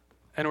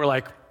 And we're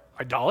like,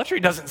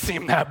 idolatry doesn't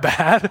seem that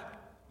bad.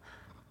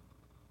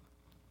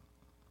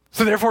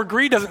 So therefore,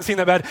 greed doesn't seem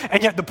that bad.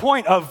 And yet the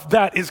point of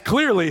that is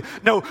clearly,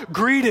 no,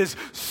 greed is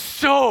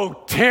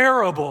so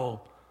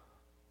terrible.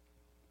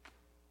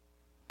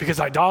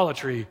 Because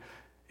idolatry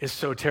is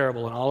so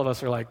terrible. And all of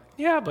us are like,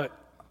 yeah, but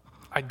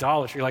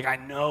idolatry, I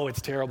know it's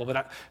terrible,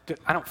 but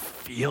I don't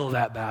feel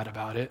that bad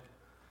about it.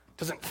 It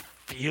doesn't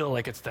feel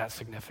like it's that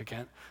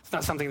significant. It's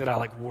not something that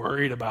I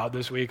worried about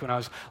this week when I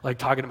was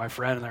talking to my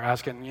friend and they're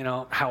asking,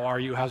 how are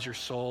you? How's your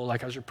soul?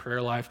 How's your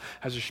prayer life?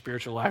 How's your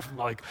spiritual life? I'm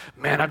like,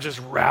 man, I'm just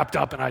wrapped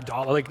up in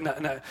idolatry.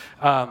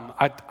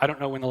 I don't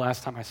know when the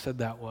last time I said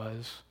that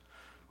was,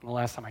 when the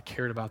last time I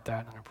cared about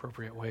that in an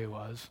appropriate way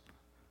was.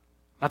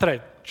 Not that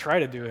I try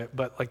to do it,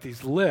 but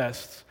these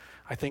lists,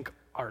 I think,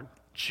 are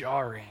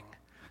jarring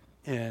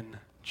in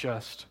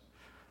just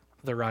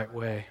the right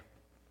way.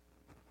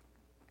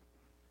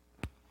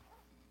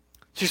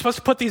 So you're supposed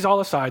to put these all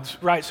aside,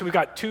 right? So we've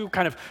got two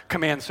kind of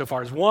commands so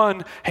far.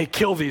 One, hey,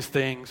 kill these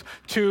things.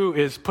 Two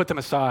is put them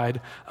aside.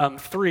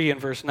 3 in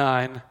verse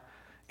 9,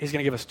 he's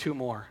going to give us 2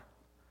 more.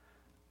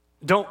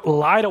 Don't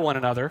lie to one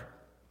another,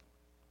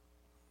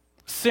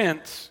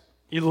 since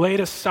you laid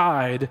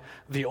aside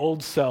the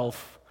old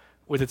self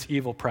with its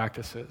evil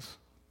practices.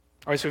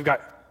 All right, so we've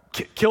got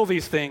kill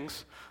these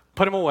things,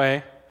 put them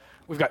away.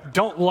 We've got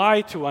don't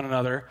lie to one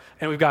another,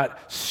 and we've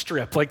got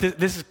strip. Like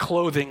this is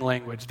clothing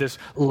language, this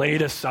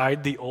laid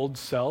aside the old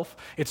self.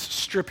 It's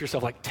strip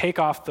yourself, like take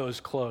off those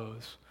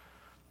clothes.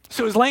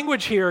 So his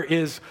language here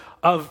is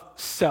of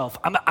self.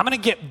 I'm going to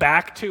get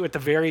back to, at the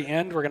very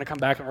end, we're going to come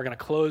back and we're going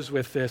to close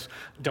with this,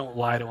 don't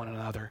lie to one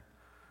another.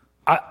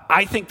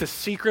 I think the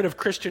secret of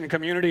Christian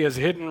community is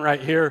hidden right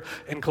here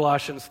in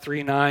Colossians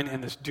 3:9 in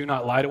this do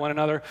not lie to one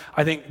another.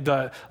 I think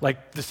the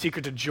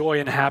secret to joy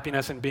and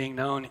happiness and being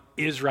known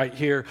is right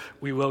here.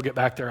 We will get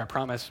back there, I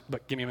promise,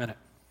 but give me a minute.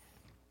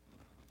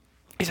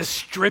 He says,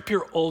 strip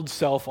your old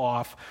self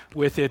off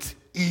with its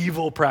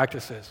evil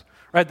practices.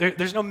 Right?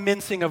 There's no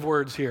mincing of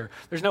words here.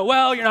 There's no,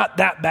 well, you're not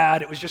that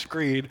bad. It was just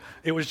greed.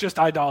 It was just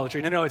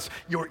idolatry. No, it's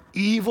your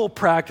evil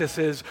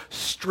practices.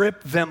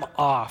 Strip them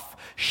off.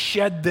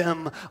 Shed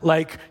them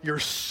like your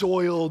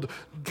soiled,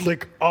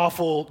 like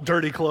awful,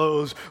 dirty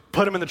clothes.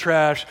 Put them in the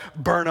trash.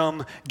 Burn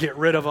them. Get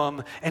rid of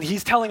them. And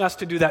he's telling us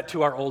to do that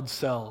to our old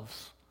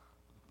selves.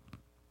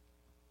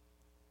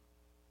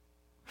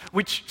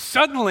 Which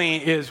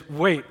suddenly is,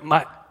 wait,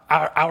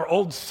 our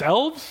old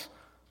selves?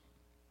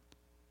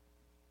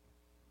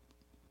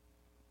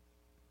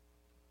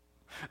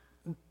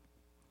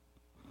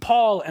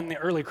 Paul and the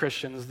early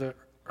Christians, the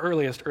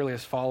earliest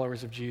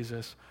followers of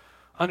Jesus,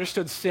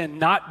 understood sin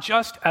not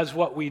just as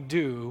what we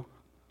do,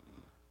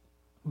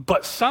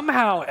 but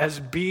somehow as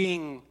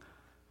being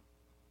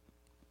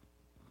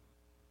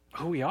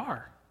who we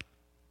are.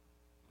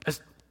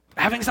 As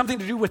having something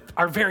to do with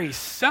our very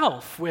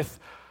self, with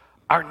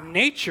our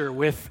nature,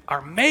 with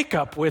our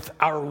makeup, with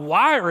our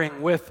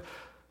wiring, with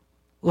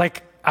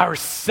like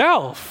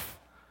ourself.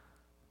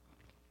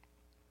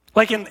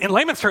 Like in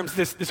layman's terms,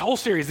 this whole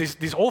series,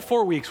 these whole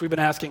 4 weeks, we've been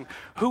asking,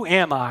 who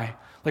am I?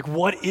 Like,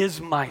 what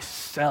is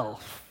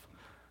myself?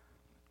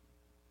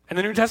 And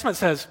the New Testament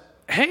says,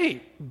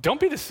 hey, don't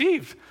be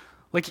deceived.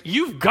 Like,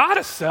 you've got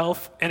a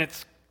self, and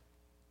it's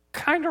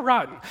kind of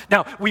rotten.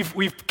 Now,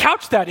 we've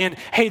couched that in,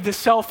 hey, this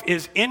self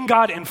is in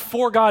God and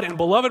for God and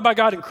beloved by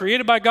God and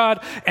created by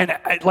God and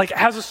like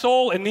has a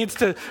soul and needs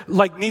to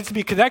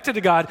be connected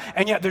to God.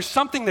 And yet there's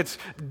something that's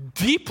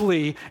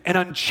deeply and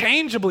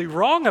unchangeably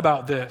wrong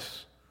about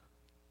this.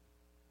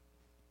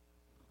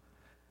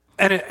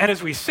 And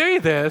as we say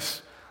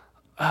this,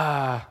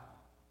 we're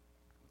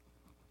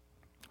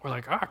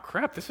like,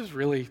 crap, this is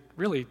really,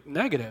 really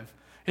negative.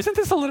 Isn't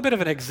this a little bit of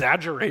an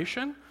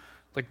exaggeration?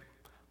 Like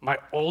my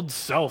old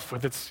self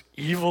with its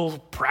evil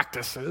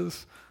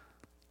practices.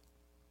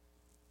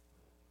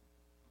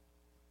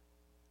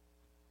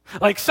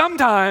 Like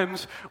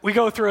sometimes we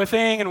go through a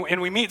thing and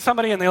we meet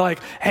somebody and they're like,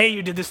 hey,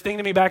 you did this thing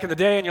to me back in the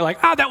day. And you're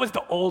like, that was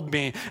the old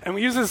me. And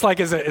we use this like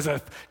as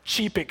a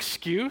cheap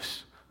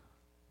excuse.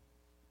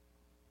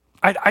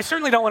 I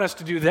certainly don't want us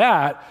to do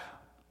that,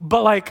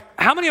 but like,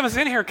 how many of us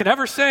in here can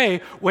ever say,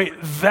 wait,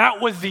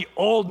 that was the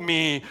old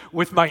me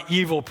with my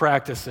evil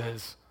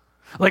practices?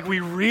 Like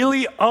we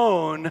really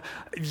own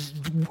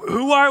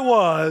who I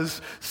was,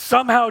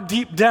 somehow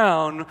deep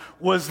down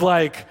was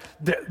like,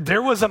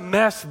 there was a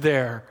mess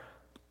there.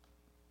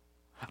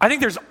 I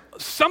think there's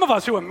some of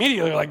us who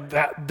immediately are like,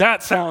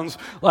 that sounds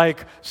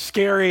like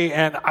scary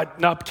and I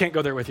can't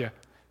go there with you.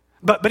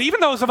 But even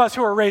those of us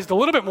who are raised a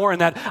little bit more in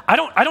that, I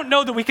don't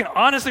know that we can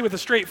honestly with a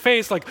straight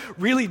face, like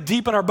really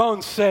deep in our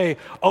bones say,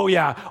 oh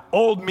yeah,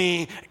 old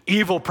me,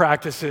 evil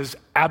practices,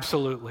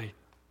 absolutely.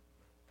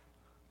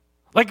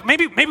 Like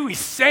maybe we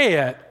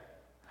say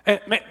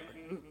it,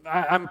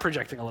 I'm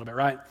projecting a little bit,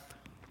 right?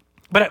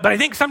 But I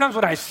think sometimes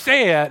when I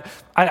say it,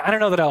 I don't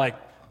know that I like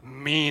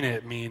mean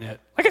it.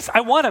 I guess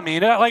I want to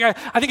mean it. Like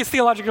I think it's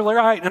theologically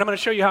right, and I'm going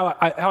to show you how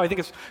I think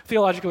it's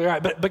theologically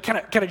right. But can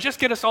I just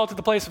get us all to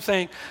the place of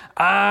saying,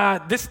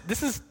 this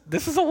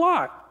is a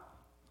lot.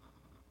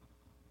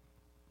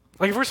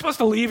 Like if we're supposed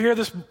to leave here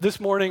this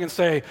morning and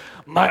say,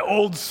 my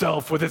old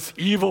self with its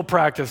evil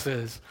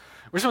practices,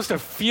 we're supposed to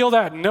feel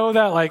that, know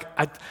that. Like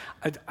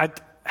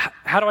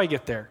how do I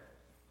get there?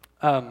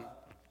 I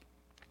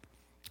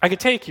could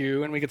take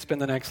you, and we could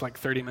spend the next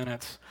 30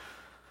 minutes.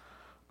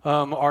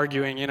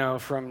 Arguing,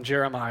 from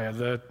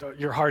Jeremiah,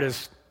 your heart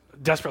is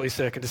desperately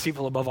sick and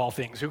deceitful above all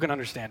things. Who can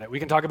understand it? We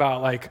can talk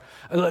about I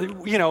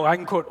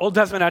can quote Old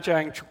Testament at you,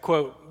 I can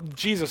quote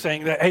Jesus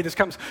saying that, hey, this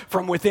comes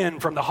from within,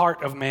 from the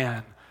heart of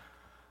man.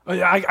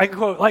 I can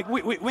quote,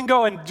 we can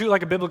go and do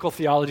a biblical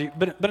theology,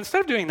 but instead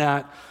of doing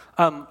that,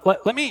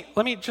 let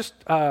me just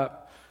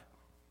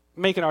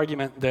make an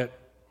argument that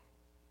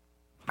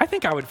I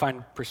think I would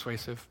find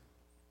persuasive.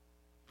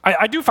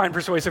 I do find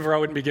persuasive or I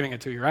wouldn't be giving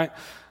it to you, right?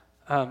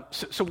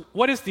 So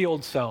what is the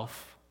old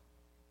self?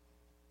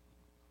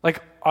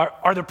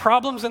 Are the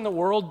problems in the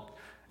world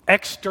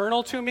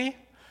external to me?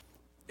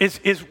 Is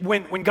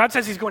when God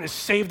says he's going to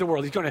save the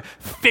world, he's going to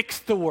fix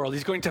the world,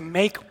 he's going to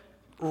make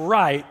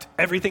right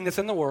everything that's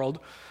in the world.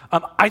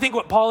 I think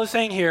what Paul is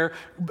saying here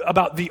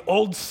about the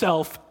old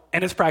self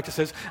and its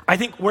practices. I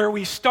think where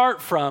we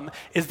start from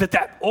is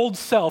that old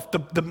self,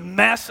 the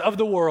mess of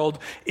the world,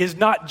 is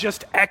not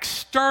just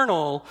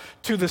external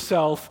to the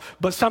self,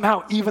 but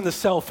somehow even the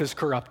self is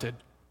corrupted.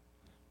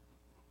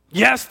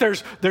 Yes,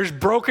 there's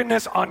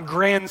brokenness on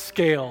grand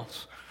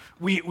scales.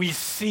 We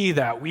see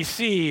that. We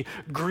see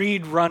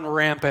greed run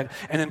rampant.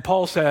 And then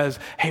Paul says,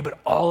 hey, but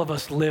all of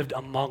us lived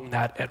among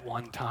that at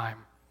one time.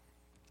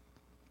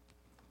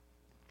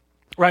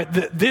 Right?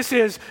 This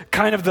is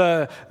kind of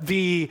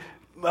the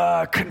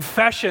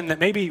confession that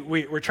maybe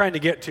we're trying to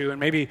get to, and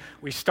maybe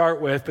we start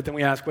with, but then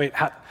we ask, wait,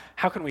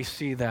 how can we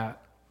see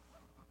that?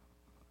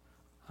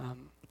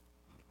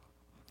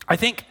 I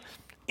think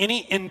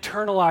any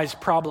internalized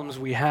problems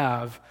we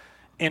have,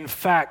 in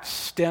fact,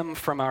 stem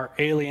from our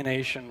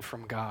alienation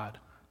from God.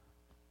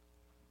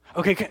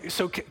 Okay,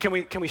 so can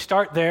we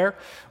start there?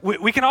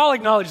 We can all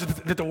acknowledge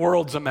that the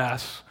world's a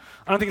mess.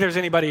 I don't think there's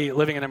anybody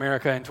living in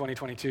America in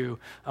 2022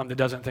 that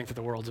doesn't think that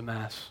the world's a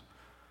mess.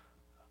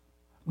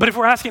 But if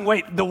we're asking,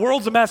 wait, the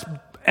world's a mess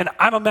and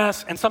I'm a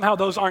mess, and somehow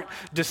those aren't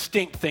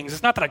distinct things.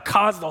 It's not that I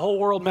caused the whole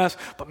world mess,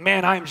 but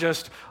man, I'm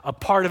just a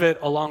part of it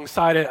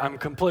alongside it. I'm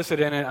complicit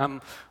in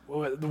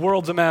it. The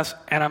world's a mess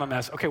and I'm a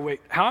mess. Okay,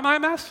 wait, how am I a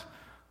mess?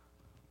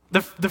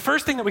 The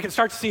first thing that we can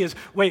start to see is,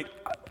 wait,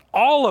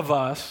 all of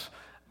us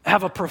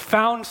have a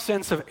profound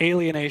sense of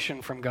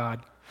alienation from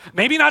God.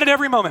 Maybe not at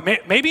every moment,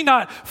 maybe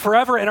not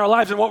forever in our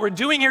lives. And what we're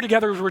doing here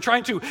together is we're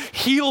trying to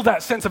heal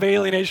that sense of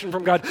alienation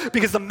from God,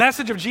 because the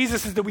message of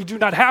Jesus is that we do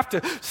not have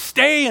to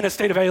stay in a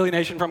state of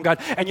alienation from God.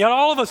 And yet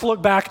all of us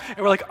look back and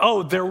we're like,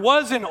 oh, there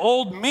was an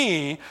old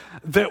me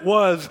that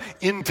was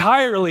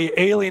entirely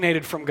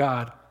alienated from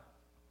God.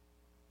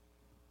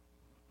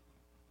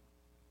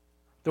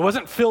 That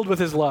wasn't filled with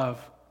his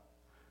love.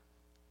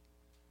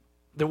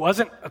 That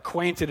wasn't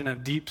acquainted in a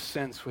deep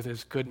sense with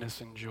his goodness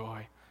and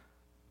joy.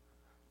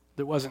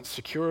 That wasn't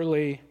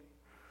securely,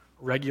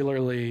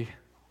 regularly,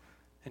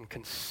 and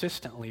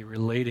consistently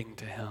relating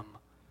to him,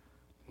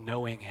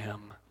 knowing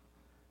him,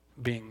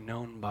 being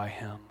known by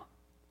him.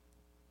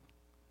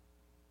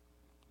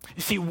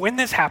 You see, when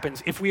this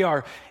happens, if we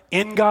are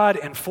in God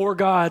and for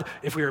God,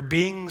 if we are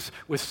beings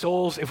with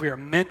souls, if we are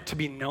meant to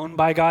be known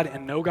by God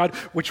and know God,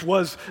 which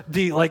was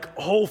the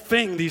whole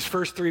thing these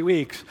first 3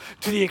 weeks,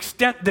 to the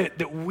extent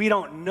that we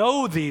don't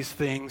know these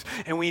things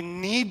and we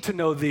need to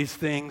know these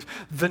things,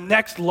 the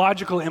next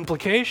logical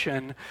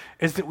implication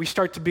is that we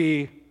start to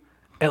be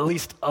at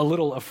least a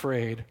little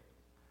afraid,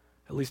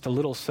 at least a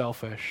little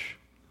selfish,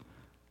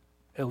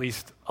 at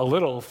least a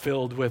little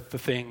filled with the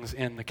things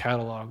in the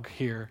catalog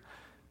here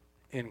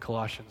in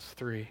Colossians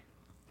 3.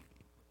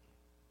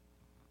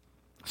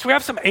 So we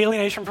have some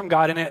alienation from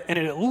God, and it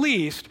at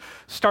least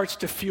starts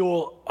to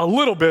fuel a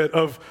little bit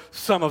of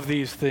some of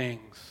these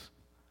things.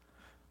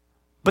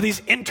 But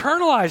these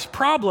internalized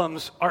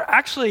problems are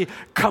actually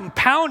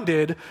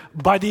compounded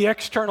by the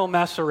external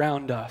mess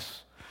around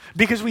us,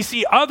 because we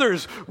see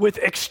others with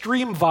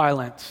extreme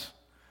violence,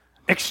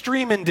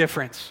 extreme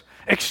indifference,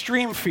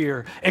 extreme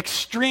fear,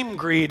 extreme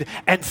greed,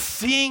 and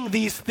seeing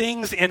these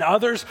things in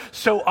others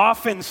so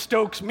often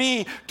stokes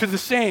me to the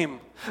same.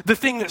 The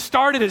thing that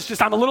started is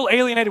just I'm a little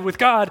alienated with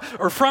God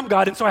or from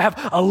God, and so I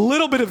have a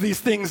little bit of these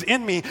things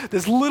in me.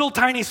 This little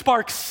tiny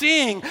spark,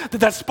 seeing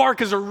that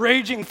spark is a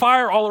raging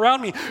fire all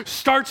around me,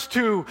 starts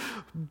to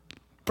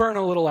burn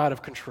a little out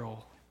of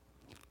control.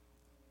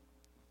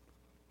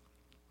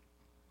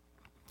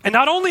 And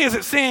not only is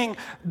it seeing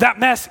that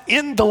mess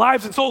in the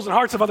lives and souls and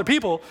hearts of other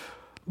people,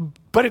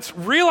 but it's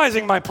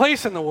realizing my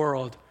place in the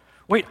world.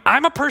 Wait,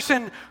 I'm a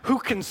person who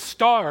can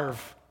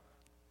starve.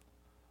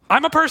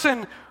 I'm a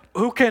person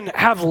who can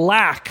have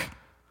lack,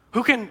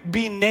 who can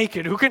be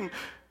naked, who can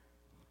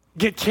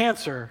get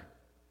cancer,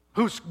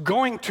 who's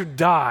going to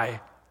die.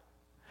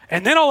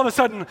 And then all of a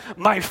sudden,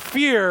 my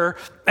fear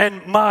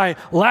and my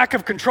lack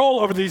of control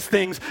over these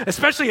things,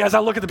 especially as I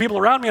look at the people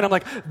around me and I'm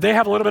like, they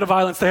have a little bit of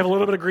violence, they have a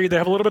little bit of greed, they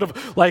have a little bit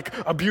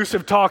of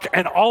abusive talk,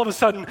 and all of a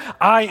sudden,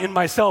 I in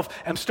myself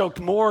am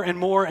stoked more and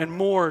more and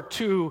more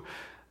to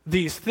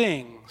these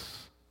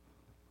things.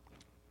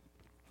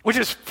 Which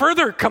is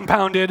further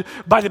compounded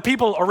by the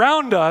people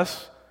around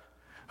us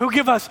who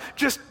give us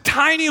just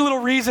tiny little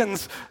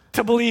reasons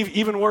to believe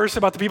even worse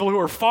about the people who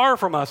are far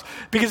from us.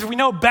 Because if we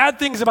know bad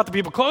things about the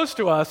people close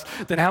to us,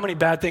 then how many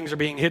bad things are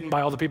being hidden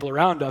by all the people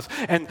around us?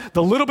 And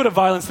the little bit of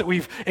violence that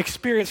we've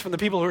experienced from the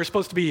people who are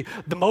supposed to be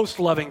the most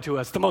loving to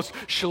us, the most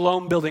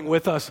shalom building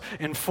with us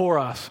and for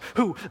us,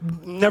 who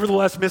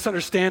nevertheless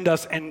misunderstand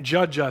us and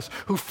judge us,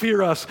 who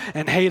fear us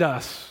and hate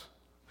us,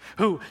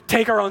 who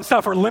take our own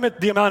stuff or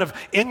limit the amount of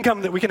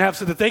income that we can have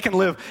so that they can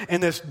live in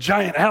this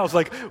giant house.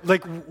 Like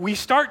we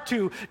start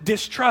to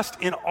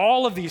distrust in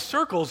all of these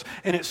circles,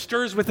 and it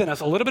stirs within us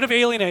a little bit of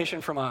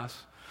alienation from us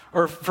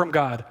or from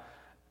God,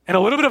 and a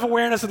little bit of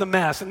awareness of the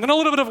mess, and then a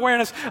little bit of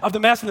awareness of the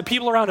mess and the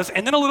people around us,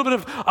 and then a little bit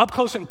of up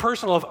close and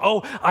personal of,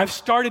 oh, I've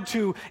started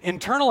to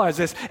internalize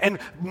this. And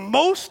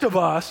most of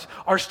us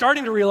are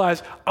starting to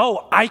realize,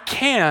 oh, I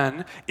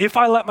can, if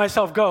I let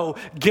myself go,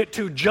 get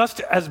to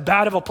just as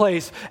bad of a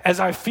place as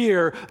I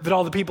fear that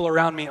all the people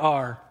around me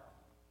are.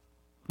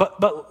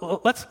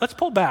 But let's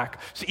pull back.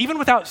 So even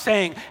without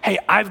saying, hey,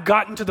 I've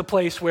gotten to the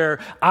place where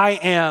I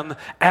am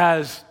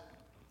as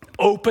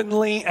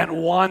openly and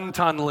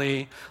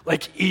wantonly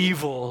like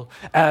evil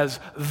as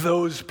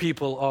those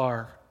people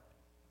are.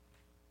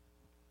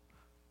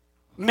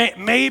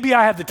 Maybe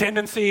I have the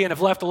tendency, and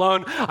if left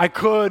alone, I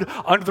could,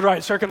 under the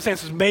right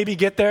circumstances, maybe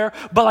get there,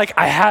 but like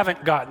I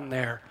haven't gotten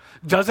there.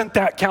 Doesn't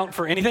that count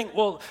for anything?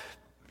 Well,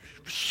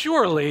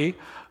 surely,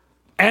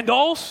 and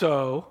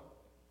also,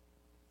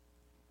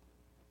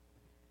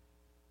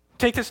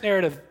 take this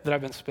narrative that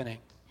I've been spinning.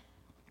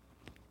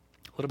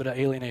 A little bit of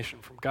alienation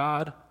from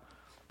God, a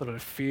little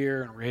bit of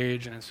fear and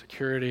rage and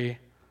insecurity,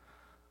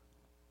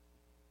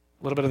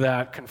 a little bit of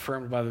that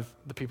confirmed by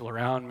the people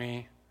around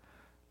me.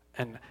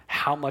 And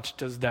how much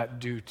does that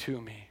do to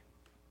me?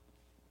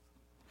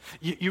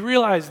 You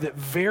realize that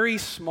very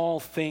small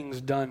things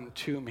done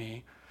to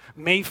me,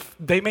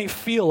 they may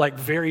feel like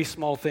very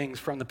small things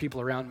from the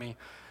people around me,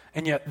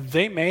 and yet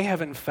they may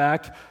have in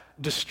fact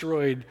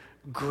destroyed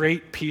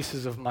great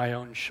pieces of my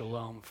own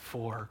shalom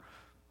for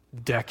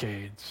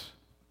decades.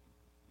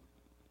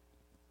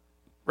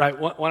 Right?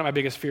 One of my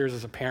biggest fears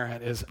as a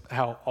parent is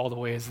how all the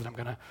ways that I'm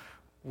going to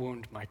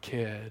wound my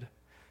kid.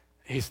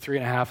 He's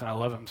 3.5 and I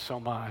love him so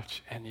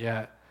much, and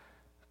yet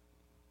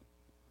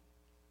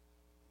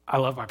I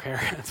love my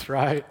parents,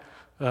 right?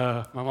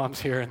 My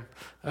mom's here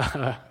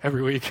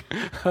every week.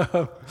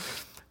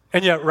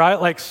 And yet,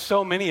 right, like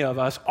so many of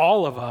us,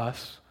 all of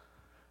us,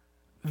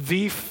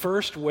 the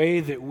first way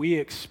that we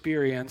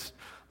experienced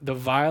the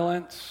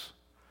violence,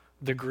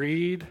 the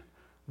greed,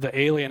 the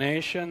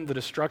alienation, the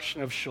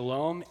destruction of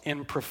shalom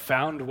in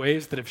profound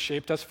ways that have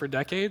shaped us for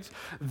decades,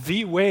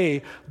 the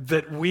way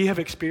that we have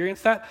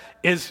experienced that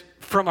is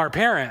from our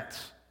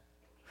parents.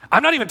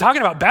 I'm not even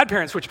talking about bad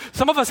parents, which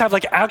some of us have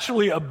like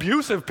actually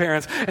abusive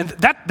parents, and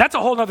that's a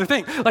whole other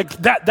thing. Like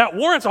that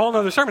warrants a whole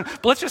other sermon.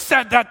 But let's just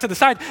set that to the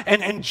side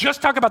and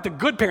just talk about the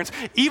good parents.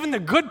 Even the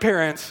good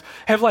parents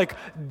have like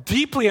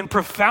deeply and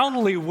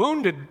profoundly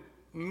wounded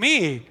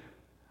me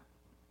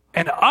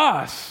and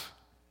us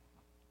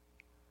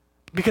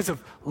because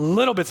of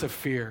little bits of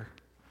fear,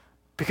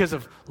 because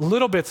of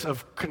little bits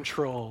of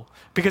control,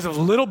 because of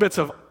little bits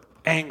of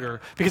anger,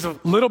 because of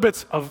little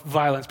bits of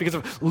violence, because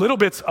of little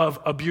bits of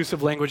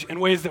abusive language in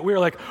ways that we are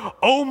like,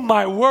 oh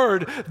my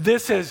word,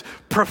 this has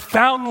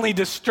profoundly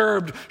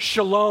disturbed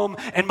shalom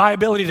and my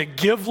ability to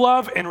give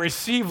love and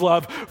receive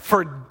love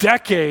for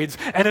decades.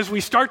 And as we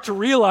start to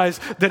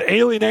realize that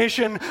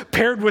alienation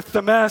paired with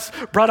the mess,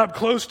 brought up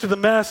close to the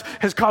mess,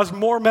 has caused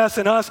more mess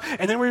in us,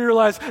 and then we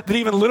realize that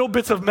even little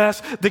bits of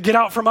mess that get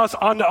out from us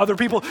onto other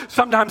people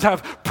sometimes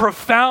have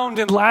profound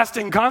and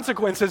lasting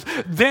consequences,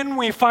 then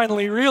we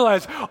finally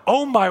realize,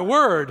 oh my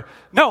word,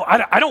 no,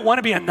 I don't want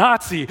to be a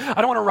Nazi. I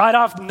don't want to write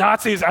off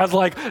Nazis as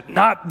like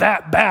not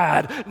that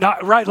bad,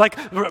 not right. Like,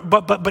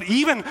 but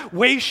even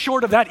way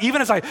short of that,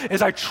 even as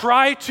I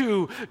try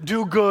to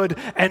do good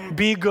and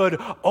be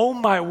good, oh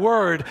my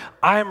word,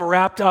 I'm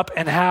wrapped up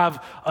and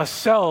have a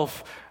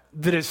self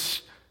that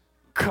is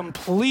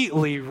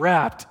completely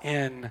wrapped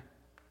in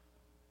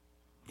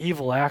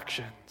evil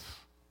actions.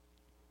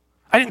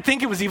 I didn't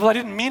think it was evil. I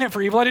didn't mean it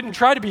for evil. I didn't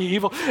try to be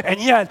evil. And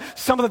yet,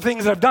 some of the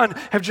things I've done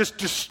have just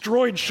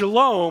destroyed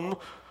shalom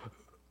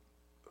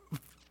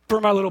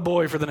for my little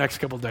boy for the next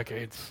couple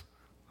decades.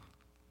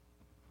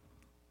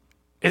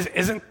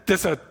 Isn't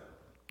this a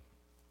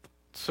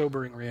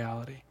sobering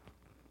reality?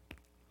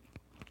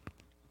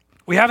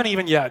 We haven't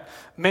even yet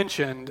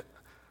mentioned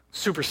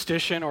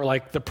superstition or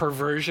like the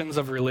perversions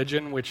of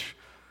religion, which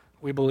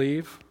we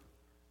believe,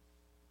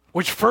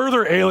 which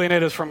further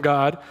alienate us from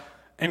God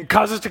and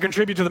cause us to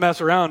contribute to the mess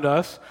around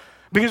us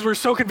because we're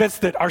so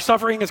convinced that our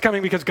suffering is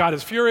coming because God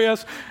is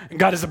furious and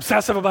God is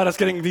obsessive about us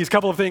getting these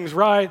couple of things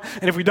right.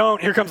 And if we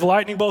don't, here comes the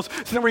lightning bolts.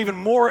 So then we're even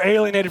more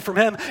alienated from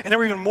him, and then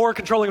we're even more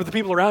controlling of the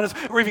people around us.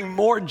 We're even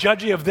more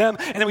judgy of them,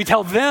 and then we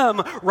tell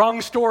them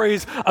wrong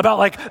stories about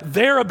like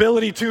their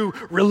ability to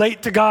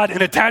relate to God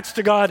and attach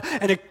to God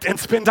and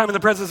spend time in the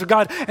presence of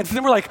God. And so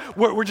then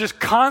we're just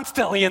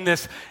constantly in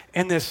this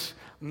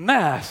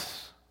mess.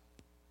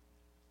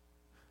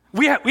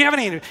 We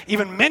haven't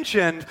even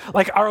mentioned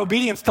like our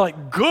obedience to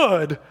like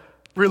good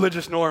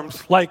religious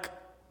norms, like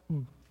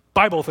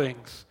Bible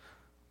things.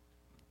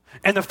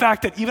 And the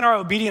fact that even our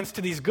obedience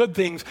to these good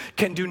things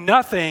can do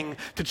nothing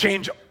to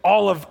change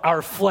all of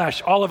our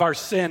flesh, all of our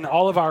sin,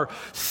 all of our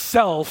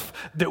self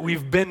that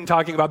we've been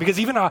talking about. Because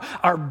even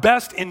our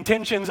best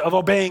intentions of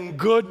obeying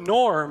good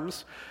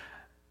norms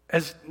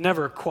has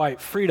never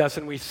quite freed us.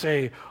 And we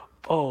say,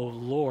 oh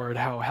Lord,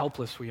 how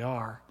helpless we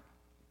are.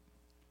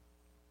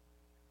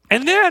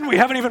 And then we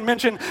haven't even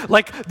mentioned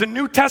like the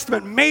New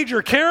Testament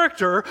major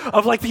character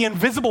of like the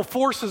invisible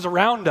forces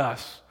around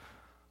us.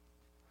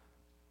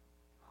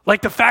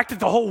 Like the fact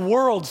that the whole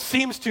world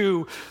seems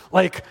to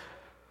like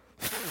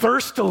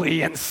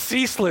thirstily and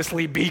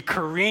ceaselessly be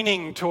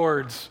careening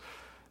towards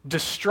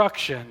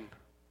destruction,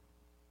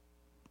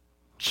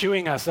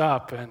 chewing us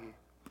up and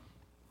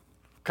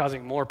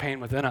causing more pain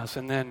within us,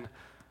 and then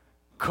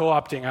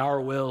co-opting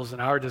our wills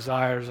and our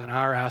desires and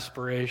our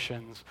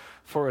aspirations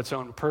for its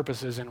own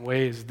purposes in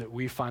ways that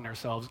we find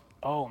ourselves,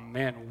 oh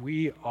man,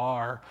 we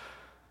are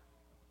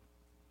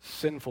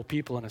sinful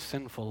people in a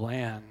sinful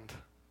land.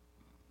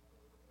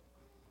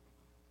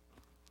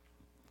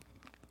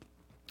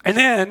 And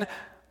then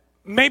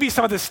maybe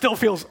some of this still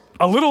feels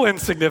a little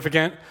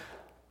insignificant,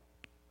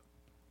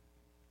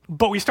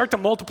 but we start to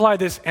multiply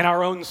this in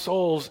our own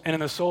souls and in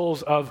the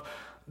souls of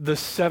the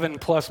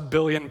 7+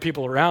 billion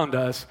people around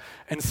us,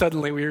 and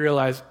suddenly we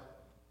realize,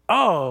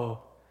 oh,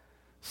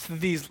 so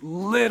these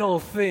little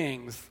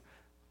things,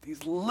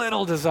 these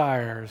little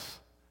desires,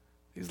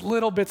 these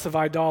little bits of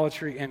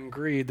idolatry and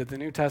greed that the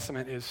New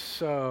Testament is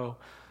so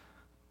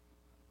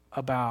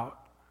about,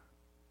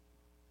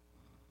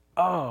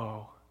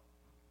 oh,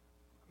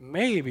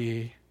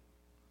 maybe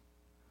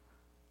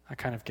I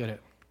kind of get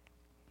it.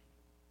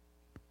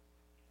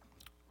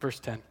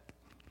 Verse 10.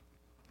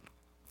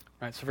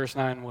 Right, so verse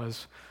 9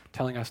 was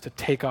telling us to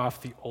take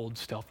off the old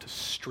self, to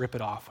strip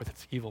it off with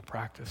its evil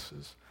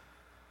practices.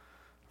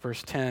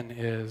 Verse 10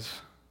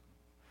 is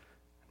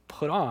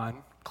put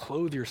on,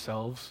 clothe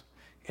yourselves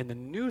in the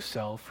new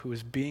self who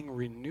is being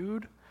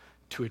renewed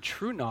to a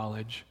true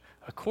knowledge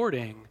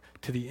according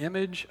to the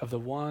image of the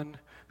one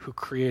who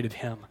created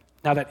him.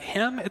 Now that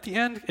him at the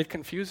end, it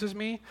confuses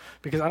me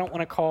because I don't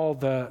want to call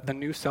the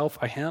new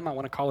self a him. I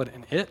want to call it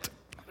an it.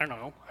 I don't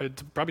know.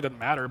 It probably doesn't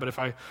matter, but if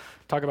I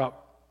talk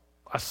about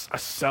a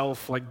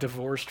self like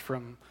divorced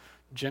from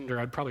gender,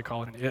 I'd probably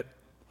call it an it.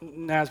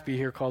 NASB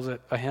here calls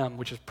it a him,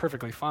 which is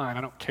perfectly fine.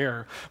 I don't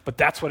care. But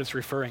that's what it's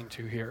referring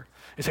to here.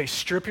 It's a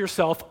strip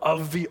yourself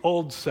of the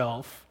old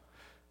self.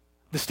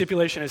 The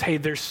stipulation is, hey,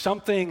 there's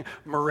something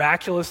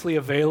miraculously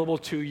available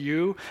to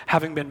you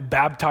having been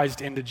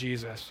baptized into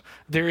Jesus.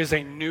 There is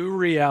a new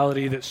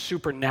reality that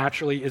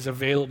supernaturally is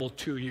available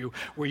to you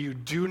where you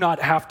do not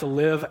have to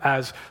live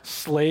as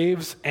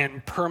slaves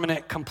and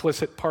permanent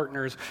complicit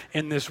partners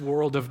in this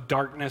world of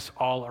darkness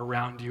all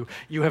around you.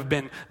 You have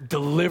been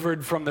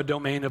delivered from the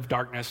domain of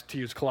darkness, to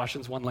use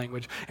Colossians 1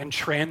 language, and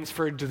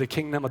transferred to the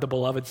kingdom of the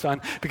beloved Son,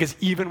 because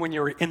even when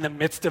you were in the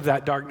midst of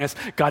that darkness,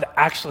 God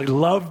actually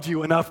loved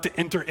you enough to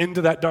enter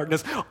into that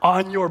darkness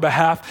on your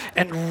behalf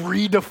and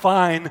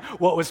redefine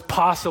what was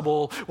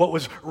possible, what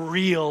was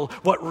real,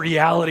 what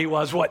reality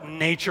was, what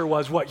nature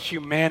was, what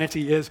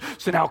humanity is.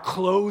 So now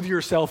clothe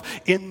yourself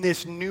in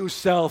this new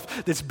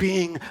self that's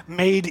being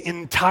made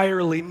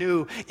entirely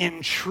new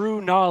in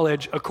true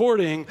knowledge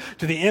according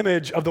to the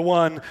image of the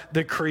one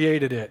that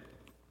created it.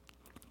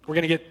 We're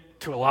going to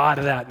get to a lot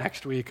of that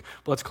next week.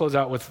 But let's close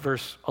out with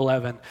verse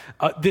 11.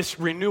 This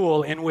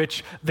renewal in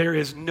which there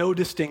is no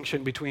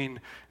distinction between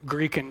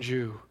Greek and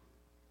Jew.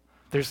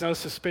 There's no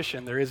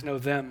suspicion. There is no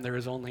them. There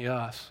is only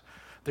us.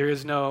 There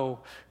is no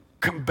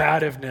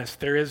combativeness.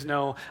 There is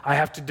no, I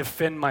have to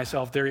defend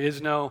myself. There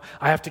is no,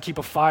 I have to keep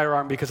a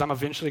firearm because I'm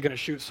eventually going to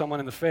shoot someone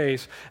in the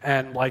face.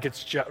 And like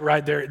it's just,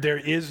 right, there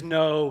is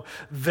no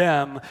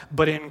them,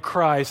 but in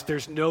Christ,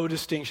 there's no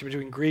distinction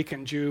between Greek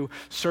and Jew,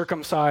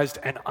 circumcised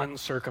and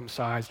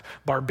uncircumcised,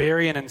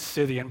 barbarian and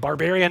Scythian,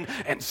 barbarian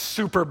and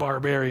super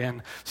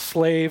barbarian,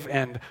 slave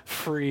and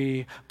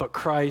free, but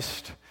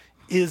Christ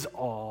is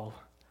all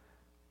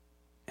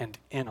and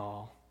in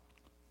all.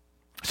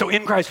 So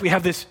in Christ, we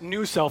have this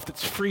new self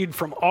that's freed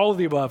from all of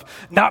the above,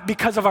 not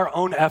because of our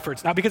own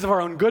efforts, not because of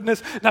our own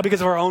goodness, not because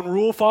of our own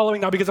rule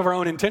following, not because of our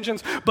own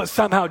intentions, but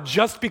somehow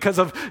just because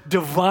of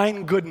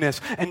divine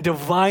goodness and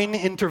divine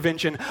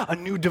intervention, a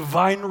new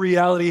divine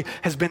reality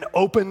has been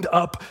opened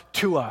up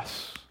to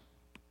us.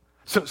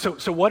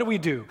 So what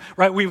do?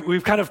 Right?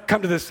 We've kind of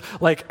come to this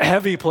like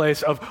heavy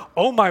place of,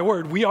 oh my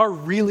word, we are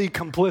really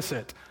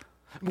complicit.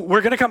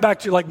 We're going to come back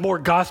to like more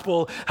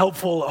gospel,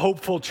 helpful,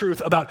 hopeful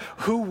truth about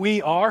who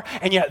we are.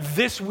 And yet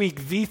this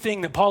week, the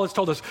thing that Paul has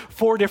told us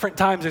 4 different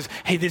times is,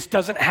 hey, this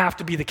doesn't have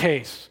to be the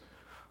case.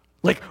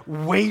 Like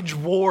wage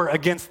war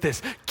against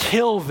this,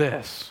 kill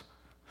this,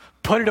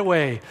 put it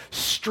away,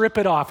 strip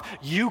it off.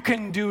 You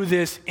can do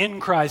this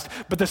in Christ.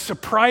 But the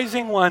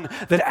surprising one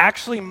that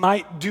actually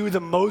might do the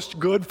most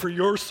good for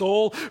your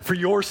soul, for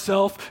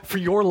yourself, for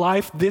your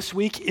life this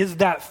week is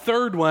that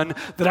third one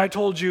that I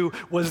told you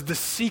was the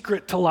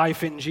secret to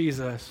life in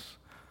Jesus.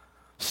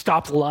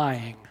 Stop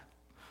lying.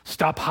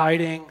 Stop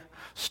hiding.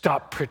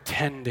 Stop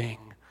pretending.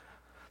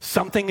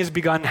 Something has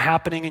begun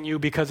happening in you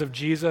because of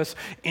Jesus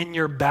in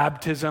your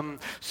baptism.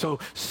 So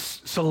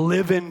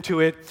live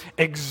into it,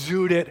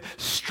 exude it,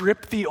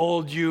 strip the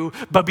old you,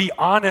 but be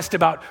honest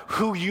about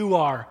who you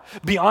are.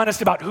 Be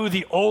honest about who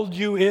the old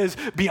you is.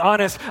 Be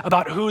honest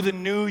about who the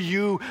new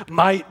you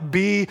might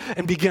be,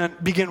 and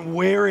begin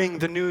wearing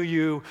the new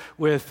you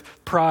with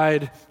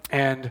pride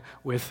and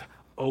with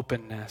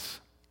openness.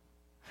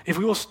 If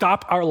we will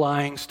stop our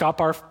lying, stop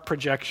our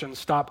projections,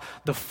 stop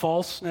the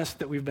falseness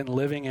that we've been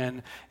living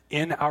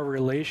in our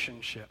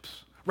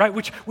relationships, right?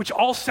 Which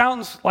all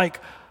sounds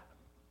like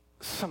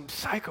some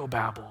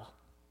psychobabble.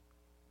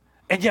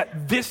 And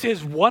yet this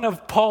is one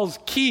of Paul's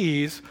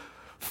keys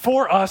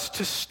for us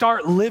to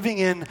start living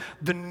in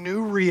the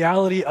new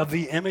reality of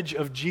the image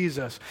of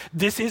Jesus.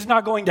 This is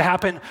not going to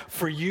happen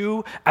for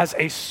you as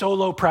a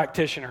solo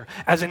practitioner,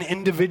 as an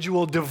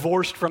individual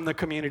divorced from the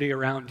community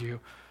around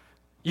you.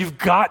 You've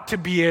got to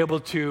be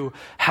able to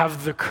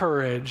have the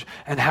courage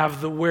and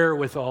have the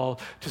wherewithal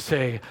to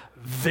say,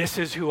 this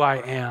is who I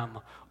am.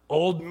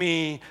 Old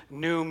me,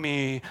 new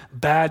me,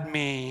 bad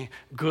me,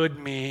 good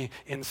me,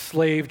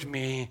 enslaved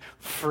me,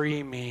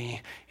 free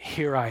me,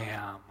 here I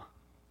am.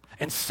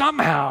 And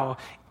somehow,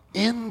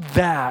 in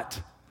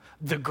that,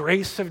 the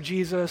grace of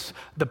Jesus,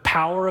 the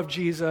power of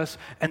Jesus,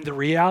 and the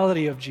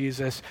reality of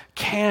Jesus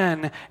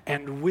can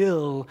and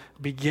will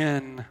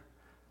begin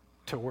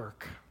to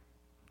work.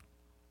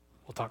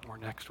 We'll talk more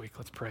next week.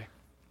 Let's pray.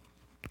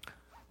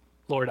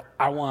 Lord,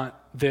 I want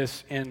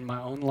this in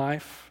my own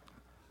life.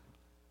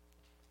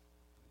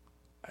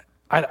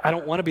 I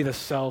don't want to be the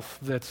self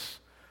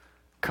that's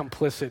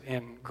complicit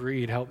in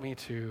greed. Help me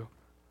to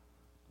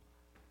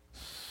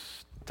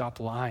stop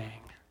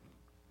lying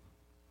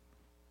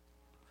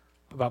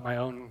about my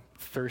own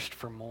thirst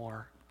for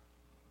more.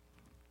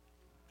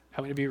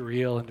 Help me to be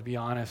real and to be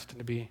honest and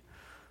to be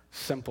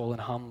simple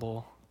and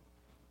humble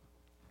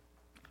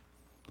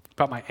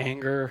about my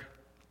anger,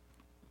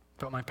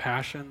 about my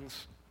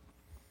passions,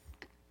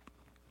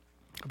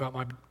 about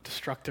my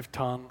destructive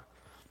tongue.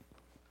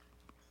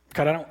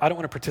 God, I don't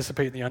want to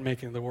participate in the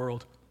unmaking of the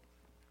world.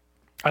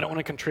 I don't want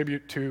to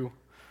contribute to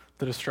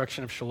the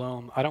destruction of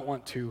Shalom. I don't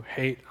want to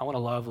hate. I want to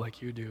love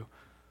like you do.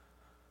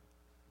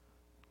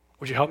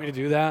 Would you help me to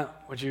do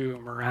that? Would you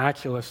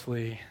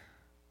miraculously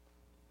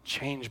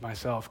change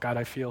myself? God,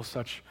 I feel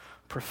such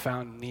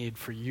profound need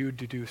for you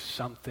to do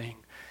something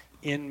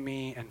in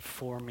me and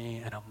for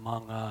me and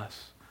among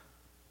us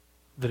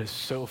that is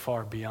so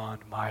far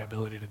beyond my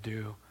ability to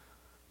do,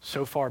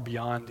 so far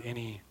beyond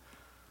any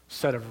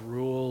set of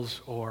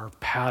rules or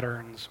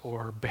patterns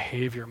or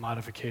behavior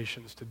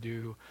modifications to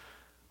do.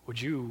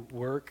 Would you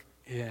work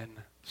in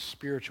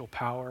spiritual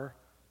power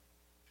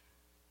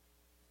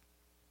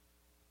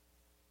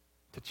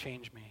to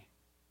change me,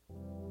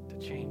 to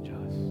change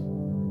us?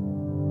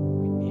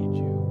 We need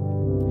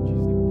you. In Jesus'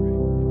 name we pray.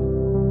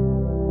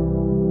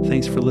 Amen.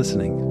 Thanks for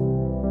listening.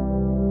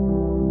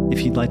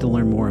 If you'd like to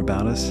learn more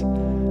about us,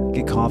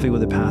 get coffee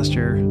with a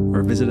pastor,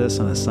 or visit us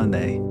on a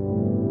Sunday,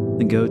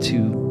 then go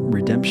to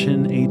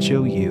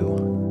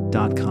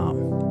redemptionhou.com.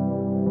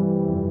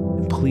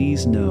 And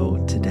please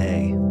know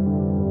today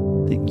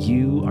that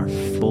you are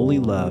fully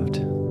loved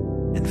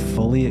and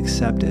fully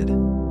accepted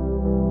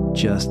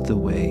just the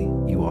way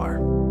you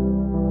are.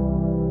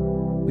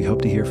 We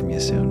hope to hear from you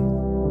soon.